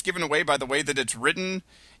sometimes it's just given away by the way that it's written,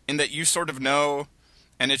 and that you sort of know,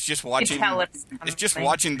 and it's just watching. It's just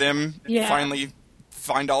watching them finally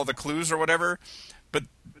find all the clues or whatever. But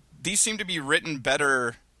these seem to be written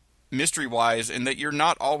better mystery-wise, in that you're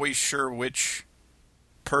not always sure which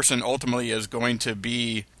person ultimately is going to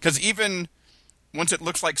be, because even once it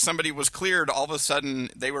looks like somebody was cleared, all of a sudden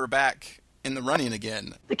they were back in the running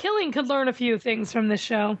again. The Killing could learn a few things from this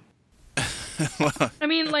show. I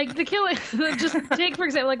mean, like, The Killing, just take for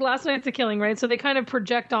example, like last night's The Killing, right? So they kind of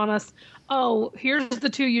project on us, oh, here's the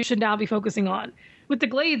two you should now be focusing on. With the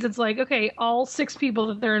Glades, it's like, okay, all 6 people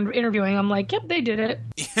that they're interviewing, I'm like, yep, they did it.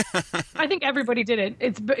 I think everybody did it.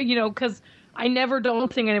 It's, because I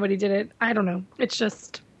don't think anybody did it. I don't know. It's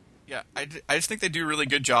just... Yeah, I just think they do a really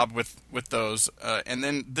good job with those. And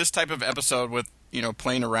then this type of episode with,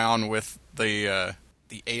 playing around with the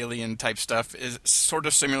alien type stuff is sort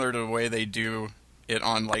of similar to the way they do it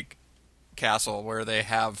on, like, Castle, where they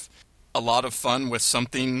have a lot of fun with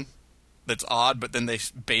something that's odd, but then they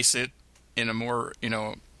base it in a more,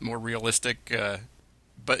 more realistic,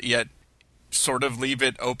 but yet sort of leave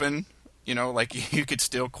it open. Like, you could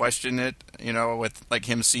still question it, with, like,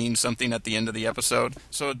 him seeing something at the end of the episode.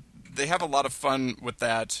 So they have a lot of fun with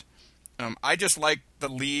that. I just like the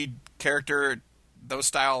lead character, those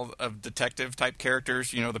style of detective-type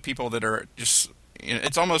characters, the people that are just...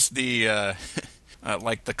 it's almost the,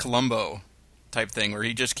 like, the Columbo type thing, where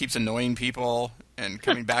he just keeps annoying people and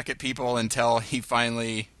coming back at people until he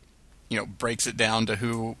finally, breaks it down to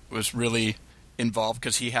who was really involved,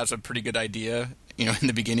 because he has a pretty good idea, in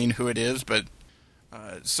the beginning who it is. But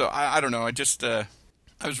so I don't know. I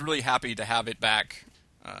was really happy to have it back.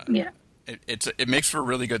 Yeah, it makes for a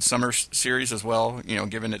really good summer series as well.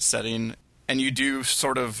 Given its setting, and you do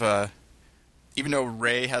sort of, even though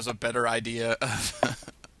Ray has a better idea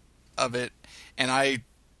of it, and I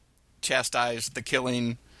chastised The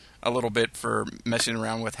Killing a little bit for messing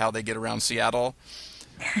around with how they get around Seattle.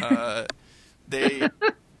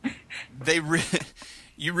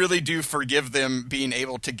 You really do forgive them being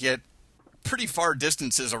able to get pretty far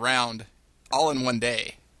distances around all in one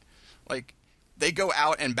day. Like, they go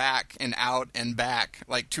out and back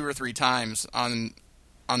like 2 or 3 times on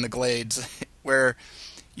the glades, where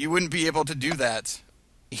you wouldn't be able to do that,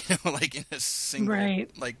 like in a single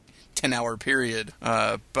like 10-hour period.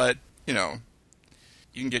 But you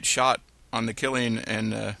can get shot on the killing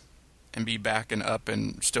and be back and up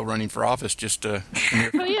and still running for office just a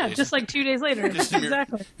mere days. Just like 2 days later.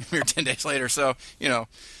 Exactly. A mere 10 days later. So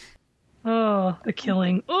Oh, the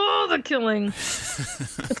killing!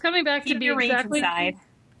 It's coming back to be exactly.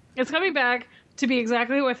 It's coming back to be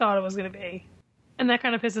exactly who I thought it was going to be. And that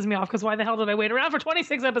kind of pisses me off, because why the hell did I wait around for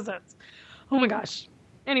 26 episodes? Oh my gosh.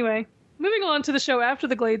 Anyway, moving on to the show after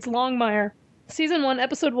the Glades, Longmire. Season 1,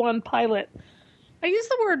 Episode 1, Pilot. I use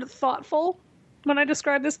the word thoughtful when I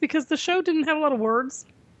describe this because the show didn't have a lot of words.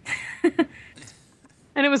 And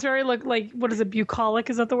it was very, like, what is it,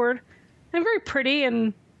 bucolic? Is that the word? And very pretty,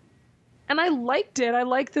 and I liked it. I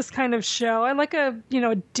like this kind of show. I like a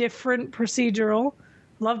different procedural.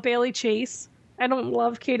 Love Bailey Chase. I don't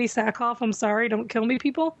love Katie Sackhoff. I'm sorry. Don't kill me,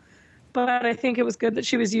 people. But I think it was good that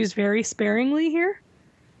she was used very sparingly here.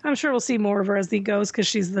 I'm sure we'll see more of her as he goes because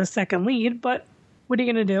she's the second lead. But what are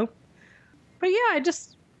you going to do? But yeah, I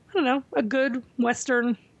don't know, a good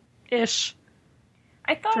Western-ish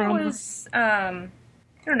I thought drama. It was, I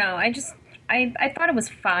don't know, I thought it was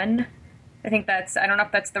fun. I think I don't know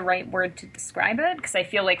if that's the right word to describe it, because I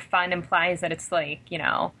feel like fun implies that it's like,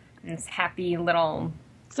 this happy little...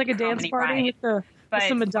 It's like a dance party with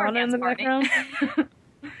some Madonna in the background.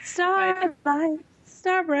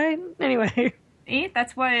 Starbright. Anyway.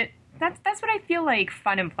 That's what I feel like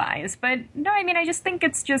fun implies. But no, I mean, I just think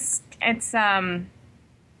it's I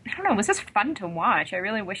don't know, it was just fun to watch. I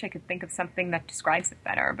really wish I could think of something that describes it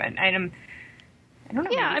better, but I don't know.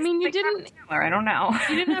 Yeah, I mean, you didn't... I don't know.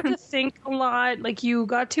 You didn't have to think a lot. Like, you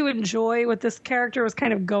got to enjoy what this character was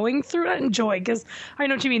kind of going through. Not enjoy, because I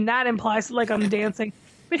know what you mean. That implies, like, I'm dancing.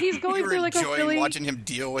 But he's going through, like, a really... watching him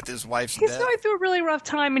deal with his wife's death. He's going through a really rough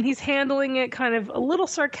time, and he's handling it kind of a little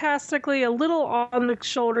sarcastically, a little on the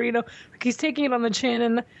shoulder, Like, he's taking it on the chin,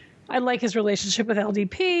 and I like his relationship with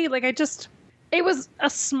LDP. Like, it was a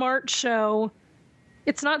smart show.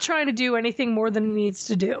 It's not trying to do anything more than it needs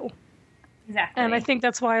to do. Exactly. And I think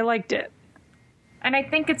that's why I liked it. And I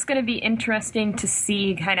think it's going to be interesting to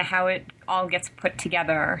see kind of how it all gets put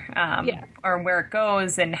together, or where it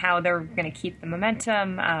goes, and how they're going to keep the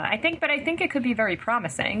momentum. I think it could be very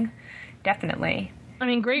promising, definitely. I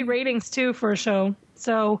mean, great ratings too for a show,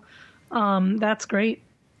 so that's great.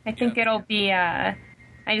 I think it'll be. I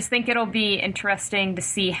just think it'll be interesting to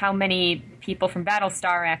see how many people from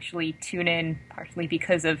Battlestar actually tune in, partially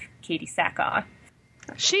because of Katie Sackhoff.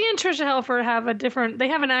 She and Trisha Helfer have they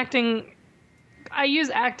have an acting, I use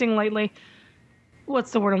acting lightly.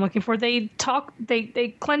 What's the word I'm looking for? They talk,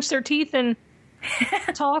 they clench their teeth and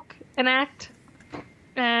talk and act,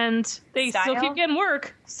 and they still keep getting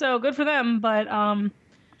work, so good for them, but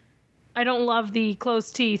I don't love the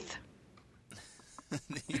closed teeth.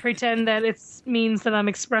 Pretend that it means that I'm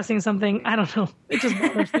expressing something. I don't know. It just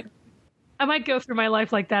bothers me. I might go through my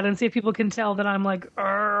life like that and see if people can tell that I'm like,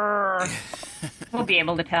 We'll be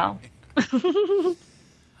able to tell.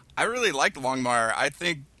 I really liked Longmire. I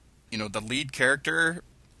think, the lead character,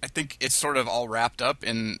 I think it's sort of all wrapped up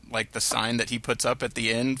in, like, the sign that he puts up at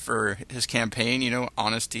the end for his campaign,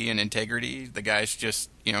 honesty and integrity. The guy's just,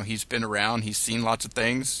 he's been around, he's seen lots of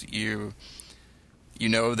things. You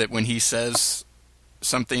know that when he says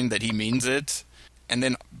something that he means it, and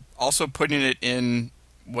then also putting it in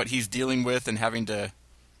what he's dealing with and having to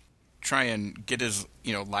try and get his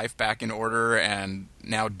life back in order, and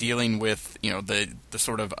now dealing with the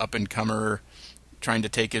sort of up and comer trying to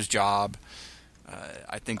take his job.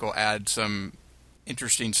 I think will add some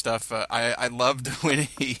interesting stuff. I loved when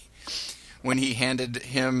he handed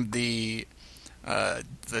him the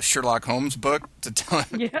Sherlock Holmes book to tell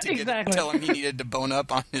him tell him he needed to bone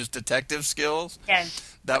up on his detective skills. Yes.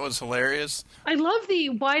 That was hilarious. I love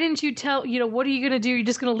why didn't you tell, what are you going to do? You're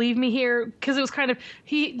just going to leave me here? Because it was kind of,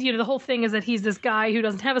 the whole thing is that he's this guy who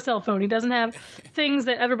doesn't have a cell phone. He doesn't have things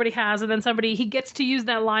that everybody has. And then he gets to use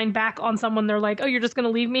that line back on someone. They're like, oh, you're just going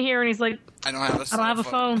to leave me here? And he's like, I don't have a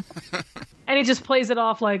phone. And he just plays it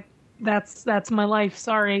off like, that's my life.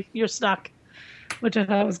 Sorry, you're stuck. Which I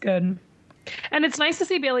thought was good. And it's nice to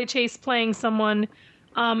see Bailey Chase playing someone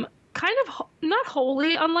kind of not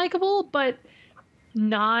wholly unlikable, but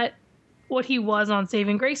not what he was on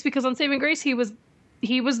Saving Grace, because on Saving Grace he was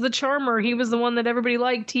the charmer. He was the one that everybody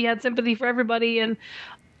liked. He had sympathy for everybody, and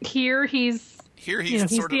he's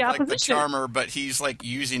sort of like the charmer, but he's like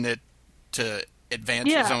using it to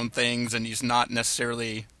advance his own things, and he's not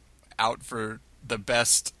necessarily out for the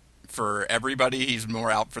best for everybody. He's more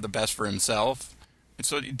out for the best for himself. And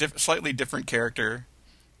so slightly different character,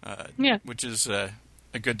 which is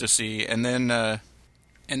good to see. And then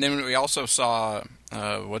we also saw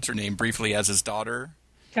what's her name briefly as his daughter,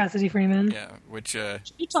 Cassidy Freeman. Yeah, which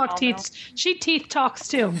she talks teeth. She teeth talks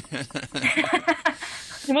too.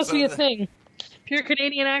 It must be a thing. If you're a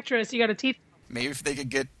Canadian actress, you got a teeth. Maybe if they could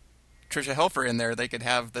get Tricia Helfer in there, they could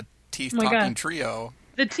have the teeth-talking trio.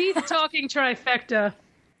 The teeth-talking trifecta.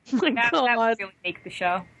 Oh my God. That would really make the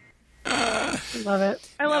show. I love it.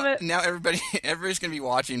 I love it. Now everybody's going to be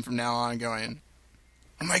watching from now on going,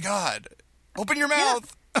 oh my God, open your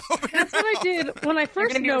mouth. Yeah. That's what I did when I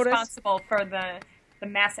first noticed. You're responsible for the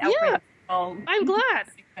mass outbreak. Yeah, I'm glad.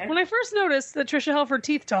 When I first noticed that Tricia Helfer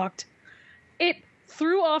teeth talked, it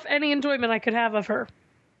threw off any enjoyment I could have of her.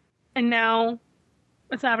 And now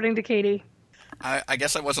it's happening to Katie. I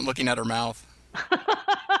guess I wasn't looking at her mouth.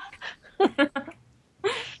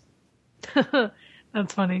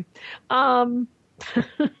 That's funny.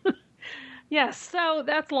 Yes, so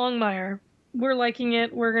that's Longmire. We're liking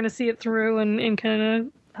it. We're going to see it through and kind of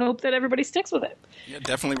hope that everybody sticks with it. Yeah,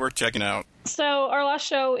 definitely worth checking out. So our last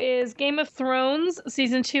show is Game of Thrones,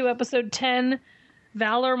 Season 2, Episode 10,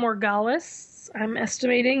 Valor Morghulis. I'm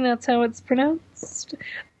estimating that's how it's pronounced.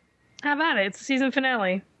 Have at it. It's the season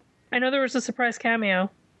finale. I know there was a surprise cameo.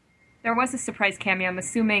 There was a surprise cameo. I'm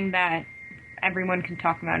assuming that everyone can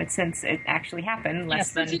talk about it since it actually happened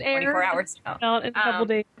less than 24 hours ago. Out in a couple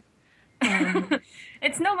days.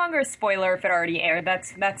 It's no longer a spoiler if it already aired.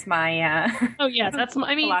 That's my. Oh yeah, that's my.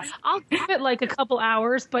 I mean, I'll give it like a couple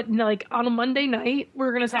hours, but like on a Monday night,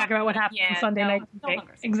 we're going to talk about what happened on Sunday night.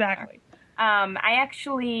 Exactly. I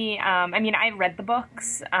actually, I read the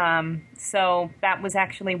books, so that was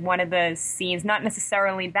actually one of the scenes, not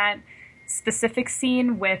necessarily that specific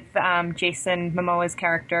scene with Jason Momoa's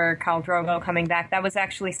character, Khal Drogo, coming back. That was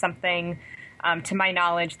actually something, to my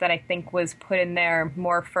knowledge, that I think was put in there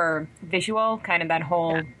more for visual, kind of that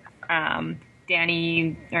whole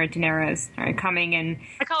Dany or Daenerys coming and...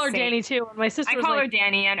 I call her Dany, too. My sister was I call her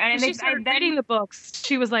Dany. And she started reading the books.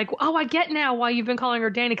 She was like, oh, I get now why you've been calling her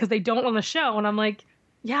Dany, because they don't on the show. And I'm like,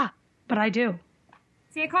 yeah, but I do.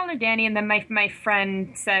 See, I call her Dany, and then my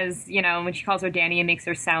friend says, when she calls her Dany, it makes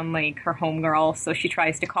her sound like her homegirl, so she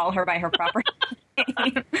tries to call her by her proper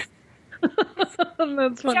name.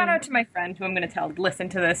 That's funny. Shout out to my friend, who I'm going to listen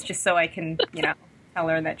to this, just so I can, tell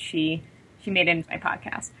her that she made it into my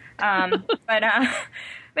podcast.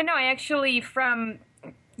 But no, I actually,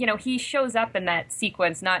 he shows up in that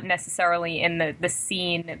sequence, not necessarily in the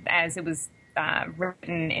scene as it was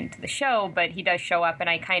written into the show, but he does show up, and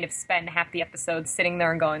I kind of spend half the episode sitting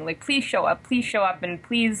there and going, like, please show up, and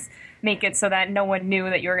please make it so that no one knew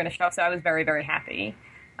that you were going to show up. So I was very, very happy.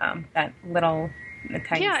 That little...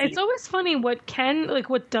 It's always funny what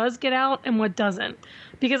does get out and what doesn't,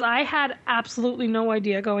 because I had absolutely no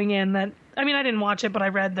idea going in that, I didn't watch it, but I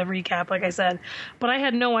read the recap, like I said, but I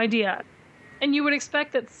had no idea. And you would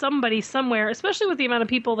expect that somebody somewhere, especially with the amount of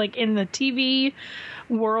people like in the TV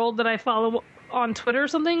world that I follow on Twitter or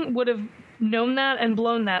something, would have known that and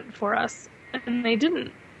blown that for us, and they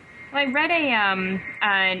didn't. Well, I read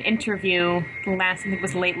an interview I think it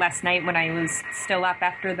was late last night when I was still up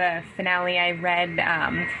after the finale. I read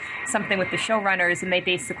something with the showrunners, and they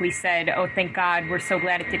basically said, oh, thank God, we're so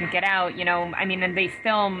glad it didn't get out. And they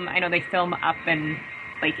film up and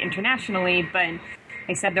like internationally, but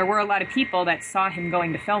they said there were a lot of people that saw him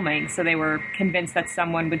going to filming, so they were convinced that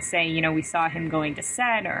someone would say, we saw him going to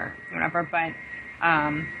set or whatever, but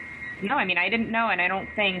no, I didn't know, and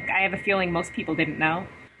I have a feeling most people didn't know.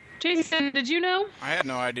 Jason, did you know? I had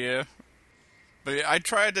no idea, but I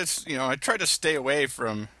tried to stay away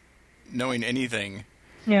from knowing anything.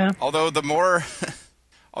 Yeah. Although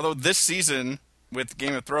although this season with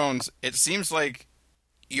Game of Thrones, it seems like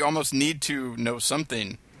you almost need to know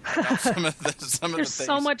something about some of the things. There's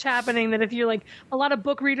so much happening that if you're like, a lot of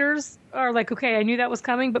book readers are like, okay, I knew that was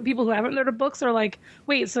coming, but people who haven't read the books are like,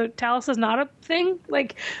 wait, so Talos is not a thing?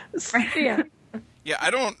 Like, yeah. Yeah,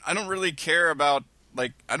 I don't really care about.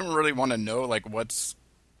 Like, I don't really want to know, like, what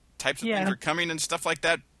types of things are coming and stuff like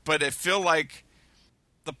that, but I feel like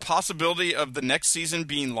the possibility of the next season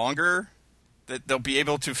being longer, that they'll be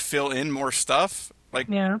able to fill in more stuff, like,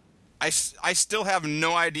 I still have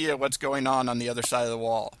no idea what's going on the other side of the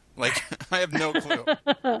wall. Like, I have no clue.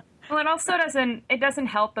 Well, it also doesn't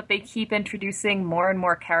help that they keep introducing more and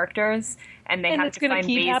more characters, and they have to find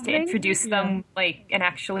ways to introduce them, like, and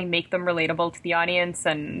actually make them relatable to the audience,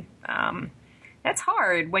 and, That's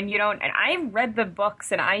hard when you don't. And I've read the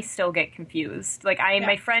books and I still get confused. Like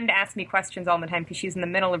my friend asks me questions all the time because she's in the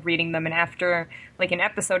middle of reading them, and after like an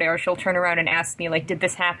episode airs, she'll turn around and ask me like, "Did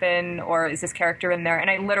this happen?" or "Is this character in there?" And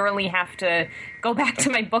I literally have to go back to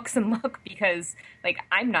my books and look because like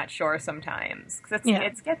I'm not sure sometimes because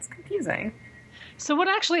it gets confusing. So what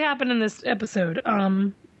actually happened in this episode?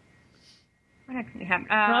 What actually happened?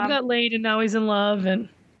 Rob got laid and now he's in love, and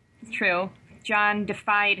it's true. John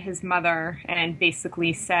defied his mother and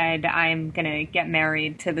basically said, I'm going to get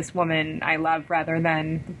married to this woman I love rather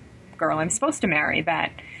than the girl I'm supposed to marry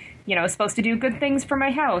that, is supposed to do good things for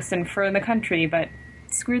my house and for the country, but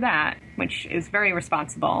screw that, which is very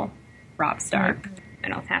responsible, Rob Stark. I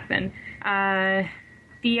know what's happened.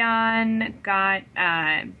 Theon got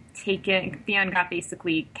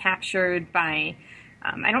basically captured by...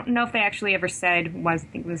 I don't know if they actually ever said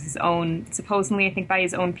it was his own, supposedly, I think, by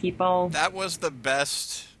his own people. That was the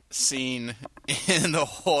best scene in the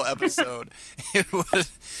whole episode. It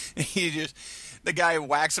was, the guy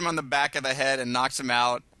whacks him on the back of the head and knocks him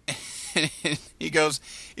out. And he goes,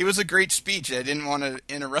 it was a great speech. I didn't want to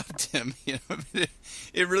interrupt him.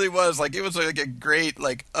 It really was. Like, it was like a great,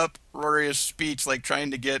 like, uproarious speech, like trying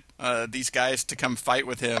to get these guys to come fight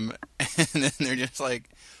with him. And then they're just like,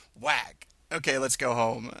 whack. Okay, let's go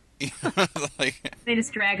home. They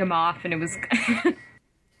just drag him off, and it was...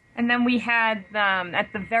 And then we had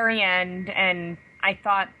at the very end, and I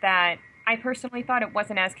personally thought it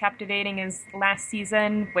wasn't as captivating as last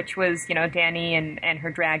season, which was, Dany and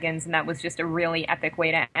her dragons, and that was just a really epic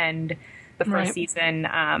way to end the first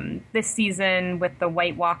season. This season with the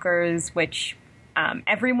White Walkers, which...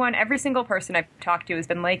 every single person I've talked to has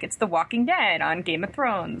been like, it's The Walking Dead on Game of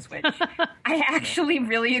Thrones, which I actually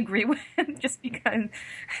really agree with, just because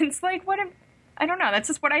it's like, I don't know, that's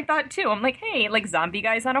just what I thought too. I'm like, hey, like zombie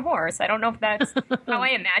guys on a horse. I don't know if that's how I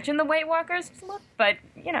imagine the White Walkers look, but,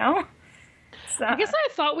 So. I guess I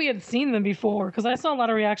thought we had seen them before, because I saw a lot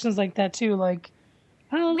of reactions like that too, like,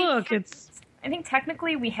 oh, look, I think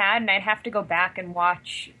technically we had, and I'd have to go back and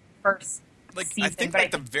watch first season, I think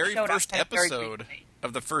like the very first episode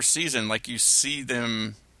of the first season, like you see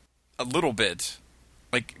them a little bit,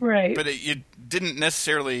 like, but it didn't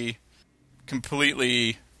necessarily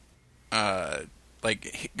completely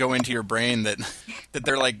like go into your brain that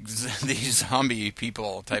they're like these zombie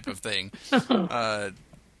people type of thing.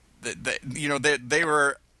 They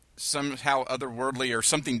were somehow otherworldly or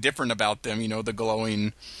something different about them. The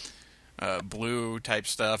glowing blue type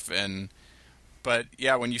stuff But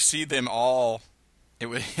yeah, when you see them all, it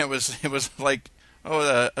was like,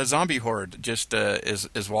 a zombie horde just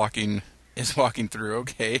is walking through.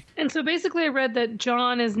 Okay. And so basically, I read that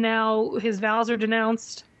John is now, his vows are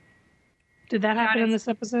denounced. Did that happen in this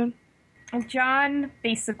episode? John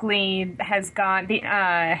basically has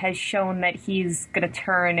shown that he's going to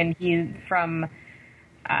turn, and from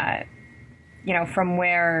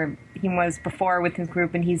where he was before with his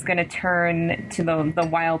group, and he's going to turn to the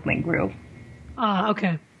Wildling group. Ah,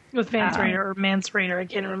 okay. With Vance Raider, or Mance Raider, I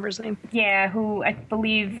can't remember his name. Yeah, who I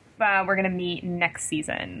believe we're going to meet next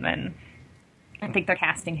season, and I think they're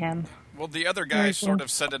casting him. Well, the other guy sort of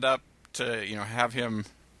set it up to, have him,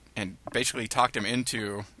 and basically talked him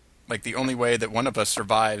into, like, the only way that one of us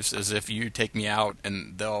survives is if you take me out,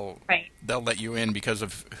 and they'll let you in because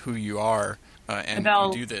of who you are, and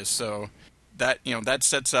you do this. So that, that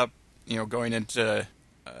sets up, going into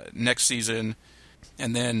next season.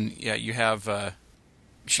 And then, you have,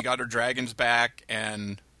 she got her dragons back,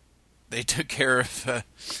 and they took care of,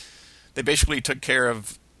 they basically took care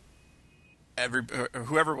of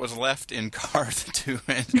whoever was left in Karth too.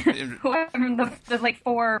 Whoever, the like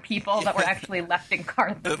 4 people that were actually left in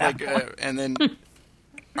Karth. And then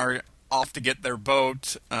are off to get their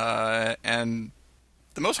boat. And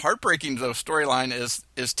the most heartbreaking, though, storyline is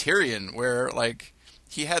Tyrion, where, like,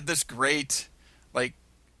 he had this great, like,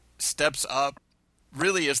 steps up,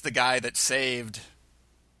 really is the guy that saved,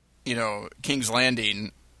 King's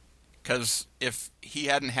Landing, because if he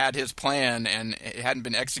hadn't had his plan and it hadn't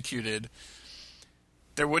been executed,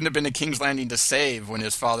 there wouldn't have been a King's Landing to save when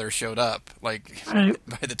his father showed up, like, by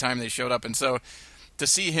the time they showed up. And so to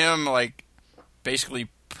see him, like, basically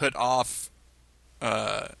put off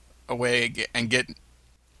away and get,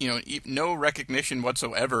 no recognition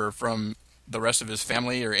whatsoever from the rest of his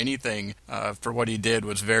family or anything for what he did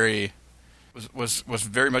was very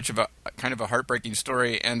much of a kind of a heartbreaking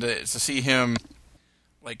story. And to see him,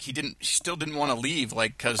 like, he still didn't want to leave,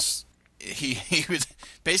 like, because he was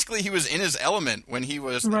in his element when he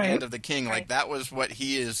was the hand of the king. Like, that was what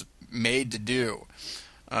he is made to do.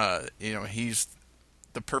 He's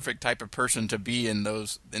the perfect type of person to be in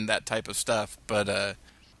that type of stuff. But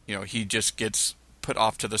he just gets put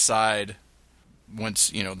off to the side once,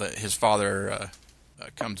 his father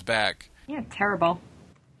comes back. Yeah, terrible.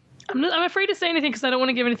 I'm afraid to say anything because I don't want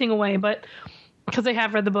to give anything away, but because I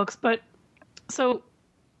have read the books. But so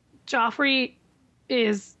Joffrey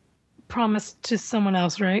is promised to someone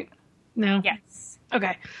else, right? No? Yes.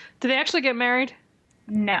 Okay. Do they actually get married?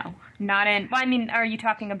 No, not in. Well, I mean, are you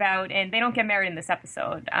talking about? And they don't get married in this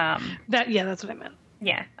episode. That's what I meant.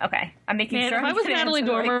 Yeah. Okay. I'm making sure. If I was Natalie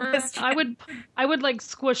Dormer, I would like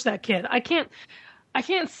squish that kid. I can't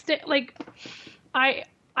stay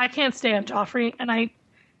I can't stand Joffrey,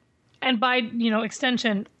 and by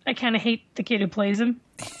extension, I kind of hate the kid who plays him.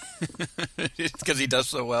 Because he does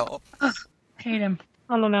so well. Ugh, hate him.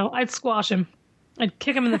 I don't know. I'd squash him. I'd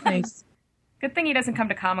kick him in the face. Good thing he doesn't come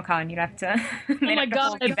to Comic-Con. You'd have to. Oh my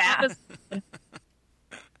God!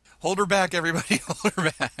 Hold her back, everybody! Hold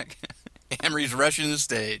her back. Amrie's rushing the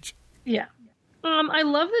stage. Yeah. I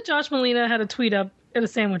love that Josh Molina had a tweet up at a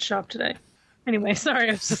sandwich shop today. Anyway, sorry,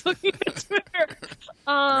 I was just looking at Twitter.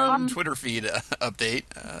 Twitter feed update.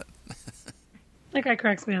 That guy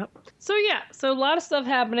cracks me up. So a lot of stuff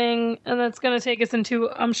happening, and that's going to take us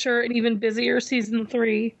into, I'm sure, an even busier season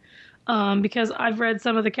 3, because I've read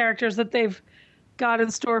some of the characters that they've got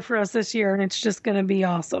in store for us this year, and it's just going to be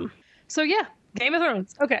awesome. So Game of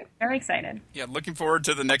Thrones. Okay. Very excited. Yeah, looking forward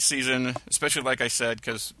to the next season, especially like I said,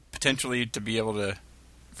 because potentially to be able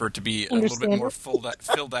for it to be a little bit more filled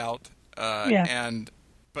out.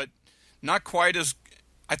 But not quite as.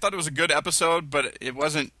 I thought it was a good episode, but it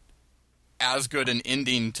wasn't as good an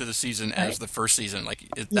ending to the season as the first season.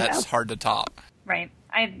 That's hard to top. Right.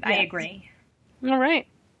 I agree. All right.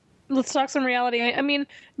 Let's talk some reality. I mean,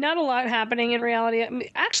 not a lot happening in reality. I mean,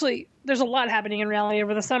 actually, there's a lot happening in reality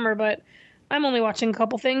over the summer, but I'm only watching a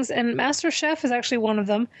couple things, and MasterChef is actually one of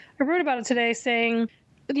them. I wrote about it today saying,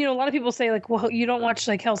 a lot of people say, well, you don't watch,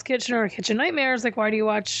 Hell's Kitchen or Kitchen Nightmares. Why do you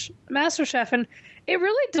watch MasterChef? And it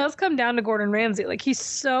really does come down to Gordon Ramsay. He's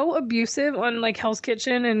so abusive on, Hell's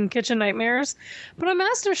Kitchen and Kitchen Nightmares. But on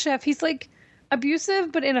MasterChef, he's,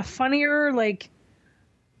 abusive, but in a funnier,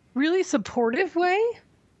 really supportive way.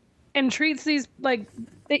 And treats these,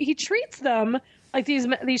 he treats them like these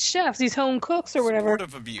chefs, these home cooks or whatever.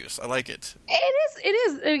 Supportive abuse. I like it. It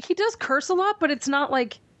is. He does curse a lot, but it's not,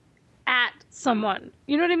 at someone.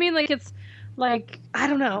 You know what I mean? It's, I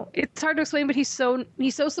don't know. It's hard to explain, but he's so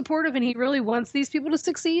supportive, and he really wants these people to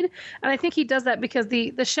succeed. And I think he does that because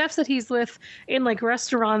the chefs that he's with in,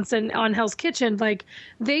 restaurants and on Hell's Kitchen,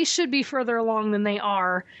 they should be further along than they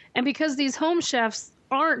are. And because these home chefs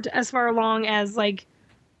aren't as far along as,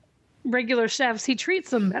 regular chefs, he treats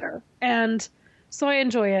them better, and so I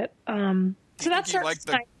enjoy it. So that's you like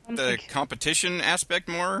the competition aspect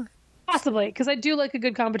more, possibly, because I do like a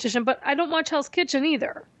good competition, but I don't watch Hell's Kitchen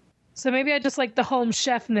either. So maybe I just like the home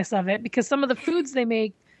chefness of it, because some of the foods they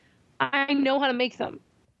make, I know how to make them,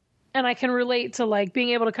 and I can relate to being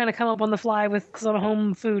able to kind of come up on the fly with some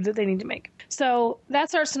home food that they need to make. So that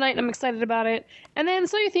starts tonight, and I'm excited about it. And then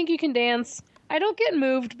So You Think You Can Dance. I don't get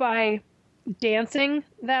moved by dancing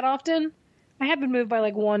that often. I have been moved by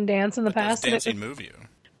one dance in the past. Does dancing move you?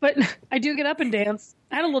 But I do get up and dance.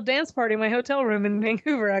 I had a little dance party in my hotel room in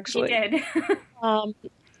Vancouver, actually. You did. I'm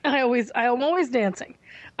always dancing.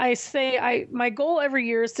 I say my goal every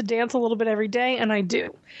year is to dance a little bit every day, and I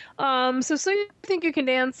do. So You Think You Can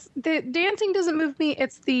Dance. The dancing doesn't move me.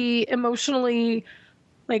 It's the emotionally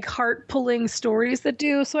heart-pulling stories that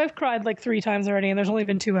do. So I've cried 3 times already, and there's only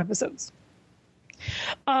been 2 episodes.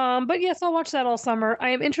 But yes, I'll watch that all summer. I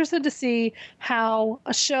am interested to see how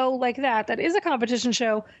a show like that is a competition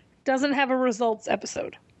show, doesn't have a results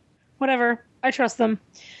episode. Whatever. I trust them.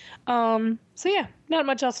 So yeah, not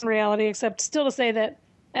much else in reality except still to say that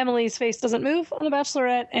Emily's face doesn't move on The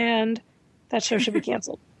Bachelorette, and that show should be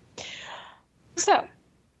canceled. So,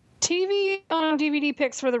 TV on DVD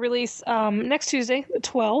picks for the release next Tuesday, the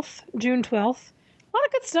 12th, June 12th. A lot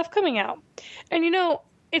of good stuff coming out. And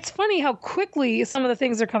it's funny how quickly some of the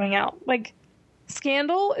things are coming out.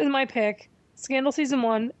 Scandal is my pick. Scandal season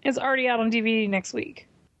 1 is already out on DVD next week.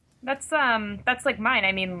 That's mine.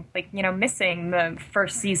 I mean, Missing, the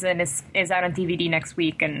first season is out on DVD next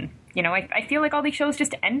week, and I feel like all these shows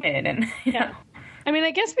just ended, and yeah. I mean,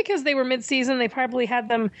 I guess because they were mid-season, they probably had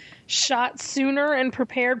them shot sooner and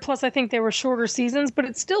prepared. Plus, I think they were shorter seasons, but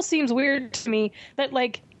it still seems weird to me that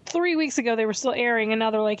 3 weeks ago they were still airing, and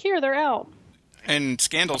now they're here, they're out. In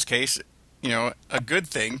Scandal's case, a good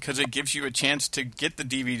thing, because it gives you a chance to get the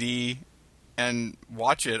DVD and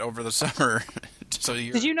watch it over the summer.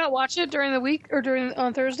 Did you not watch it during the week or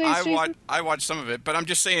on Thursdays? I watched some of it, but I'm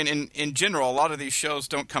just saying, in general, a lot of these shows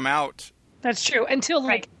don't come out. That's true until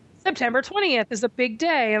September 20th is a big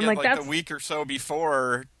day. And like that's a week or so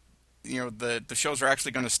before, the shows are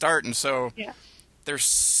actually going to start. And so there's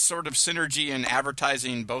sort of synergy in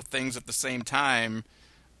advertising both things at the same time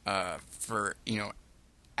for,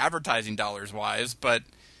 advertising dollars wise, but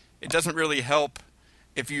it doesn't really help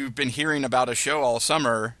if you've been hearing about a show all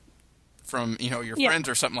summer from, your friends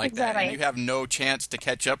or something like that, and you have no chance to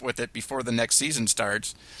catch up with it before the next season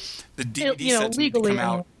starts. The DVD sets need to come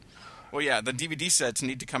out. Well, yeah, the DVD sets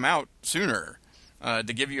need to come out sooner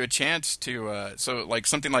to give you a chance to. So, like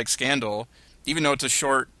something like Scandal, even though it's a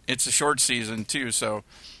short season too. So,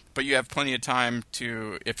 but you have plenty of time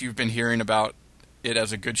to, if you've been hearing about it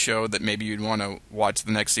as a good show that maybe you'd want to watch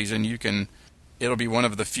the next season, it'll be one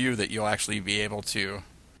of the few that you'll actually be able to,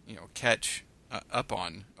 catch up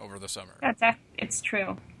on over the summer. It's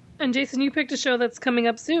true. And Jason, you picked a show that's coming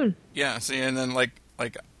up soon. Yeah, see, and then like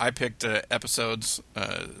I picked Episodes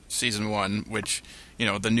season 1, which,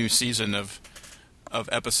 the new season of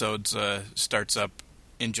episodes starts up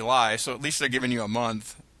in July, so at least they're giving you a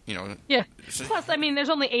month, Yeah. Plus, there's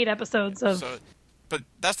only 8 episodes of... But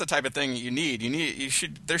that's the type of thing you need.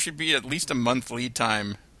 There should be at least a month lead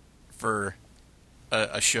time for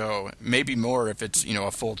a show, maybe more if it's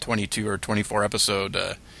a full 22 or 24 episode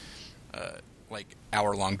like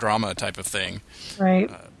hour-long drama type of thing. Right.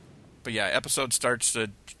 But yeah, episode starts to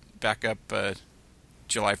back up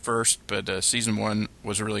July 1st, but season 1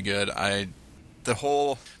 was really good. The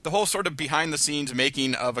whole sort of behind the scenes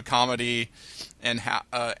making of a comedy and how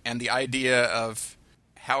and the idea of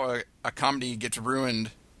how a comedy gets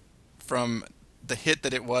ruined from the hit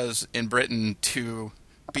that it was in Britain to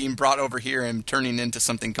being brought over here and turning into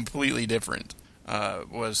something completely different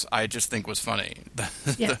I just think was funny.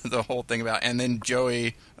 The whole thing about, and then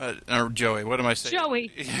Joey, what am I saying?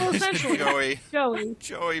 Joey. Well, essentially.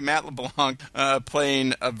 Joey, Matt LeBlanc,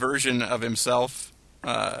 playing a version of himself,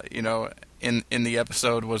 in the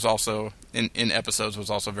episode was also, in episodes was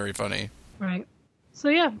also very funny. Right. So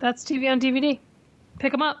yeah, that's TV on DVD.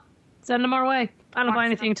 Pick them up. Send them our way. I don't buy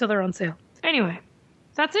anything until they're on sale. Anyway,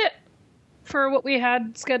 that's it for what we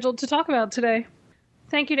had scheduled to talk about today.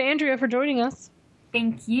 Thank you to Andrea for joining us.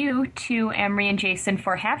 Thank you to Amrie and Jason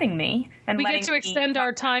for having me. And we get to extend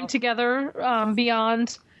our time together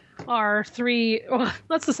beyond our 3, well,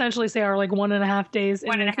 let's essentially say our 1.5 days.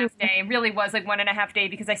 1.5 day. It really was 1.5 day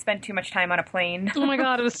because I spent too much time on a plane. Oh my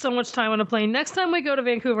God, it was so much time on a plane. Next time we go to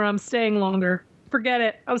Vancouver, I'm staying longer. Forget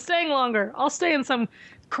it. I'm staying longer. I'll stay in some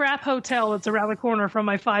crap hotel that's around the corner from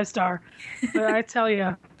my 5-star. But I tell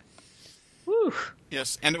you. Whew.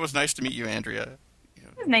 Yes, and it was nice to meet you, Andrea.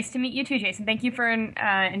 It was nice to meet you too, Jason. Thank you for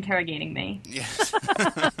interrogating me. Yes.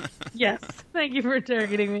 Yes, thank you for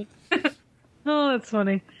interrogating me. Oh, that's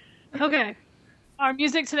funny. Okay. Our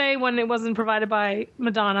music today, when it wasn't provided by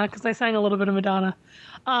Madonna, because I sang a little bit of Madonna,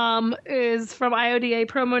 is from IODA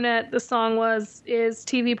Promonet. The song is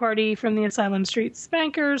TV Party from the Asylum Street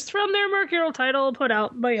Spankers from their Mercurial title put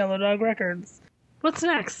out by Yellow Dog Records. What's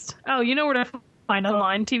next? Oh, you know where to find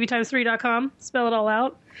online, tvx3.com. Spell it all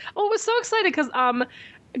out. Oh, I was so excited because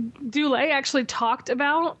Dule actually talked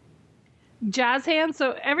about jazz hands.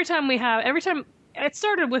 So every time it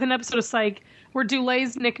started with an episode of Psych where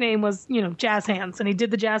Dule's nickname was, jazz hands, and he did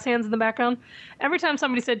the jazz hands in the background. Every time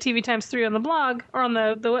somebody said TV times 3 on the blog or on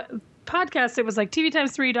the podcast, it was like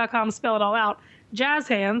tvx3.com, spell it all out, jazz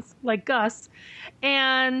hands, like Gus.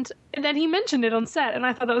 And then he mentioned it on set, and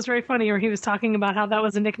I thought that was very funny, where he was talking about how that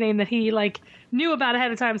was a nickname that he knew about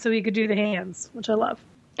ahead of time so he could do the hands, which I love.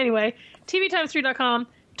 Anyway, tvtimes3.com,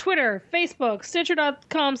 Twitter, Facebook,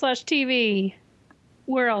 Stitcher.com/TV.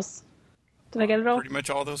 Where else? Did I get it all? Pretty much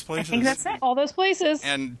all those places. I think that's it. All those places.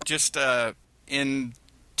 And just in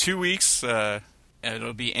 2 weeks,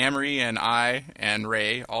 it'll be Amrie and I and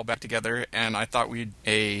Ray all back together, and I thought we'd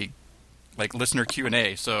listener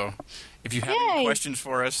Q&A. So if you have any questions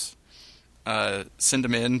for us, send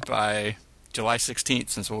them in by July 16th,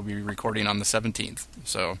 since we'll be recording on the 17th.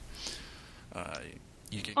 So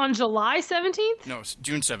you can... On July 17th? No, it's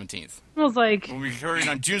June 17th. I was like... We'll be recording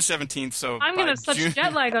on June 17th, so... I'm going to have such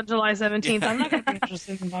jet lag on July 17th. Yeah. I'm not going to be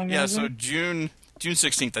interested in talking about it. So June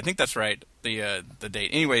 16th, I think that's right, the date.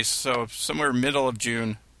 Anyways, so somewhere middle of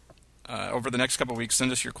June, over the next couple of weeks,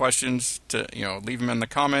 send us your questions to, leave them in the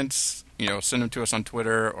comments, send them to us on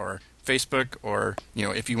Twitter or Facebook, or,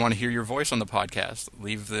 if you want to hear your voice on the podcast,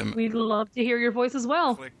 leave them. We'd love to hear your voice as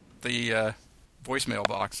well. Click the voicemail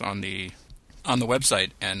box on the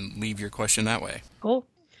website and leave your question that way. Cool.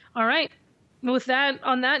 All right. With that,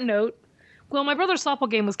 on that note, well, my brother's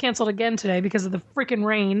softball game was canceled again today because of the freaking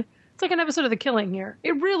rain. It's like an episode of The Killing here.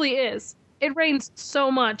 It really is. It rains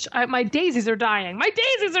so much. My daisies are dying. My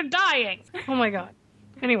daisies are dying! Oh my God.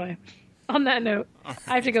 Anyway, on that note,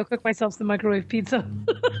 I have to go cook myself some microwave pizza.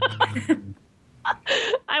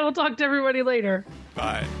 I will talk to everybody later.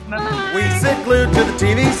 Bye. We sit glued to the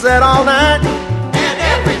TV set all night And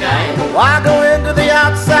every day, why go into the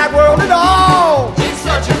outside world at all? it's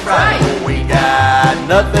such a fright. We got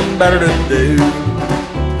nothing better to do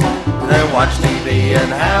than watch TV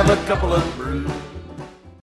and have a couple of brews.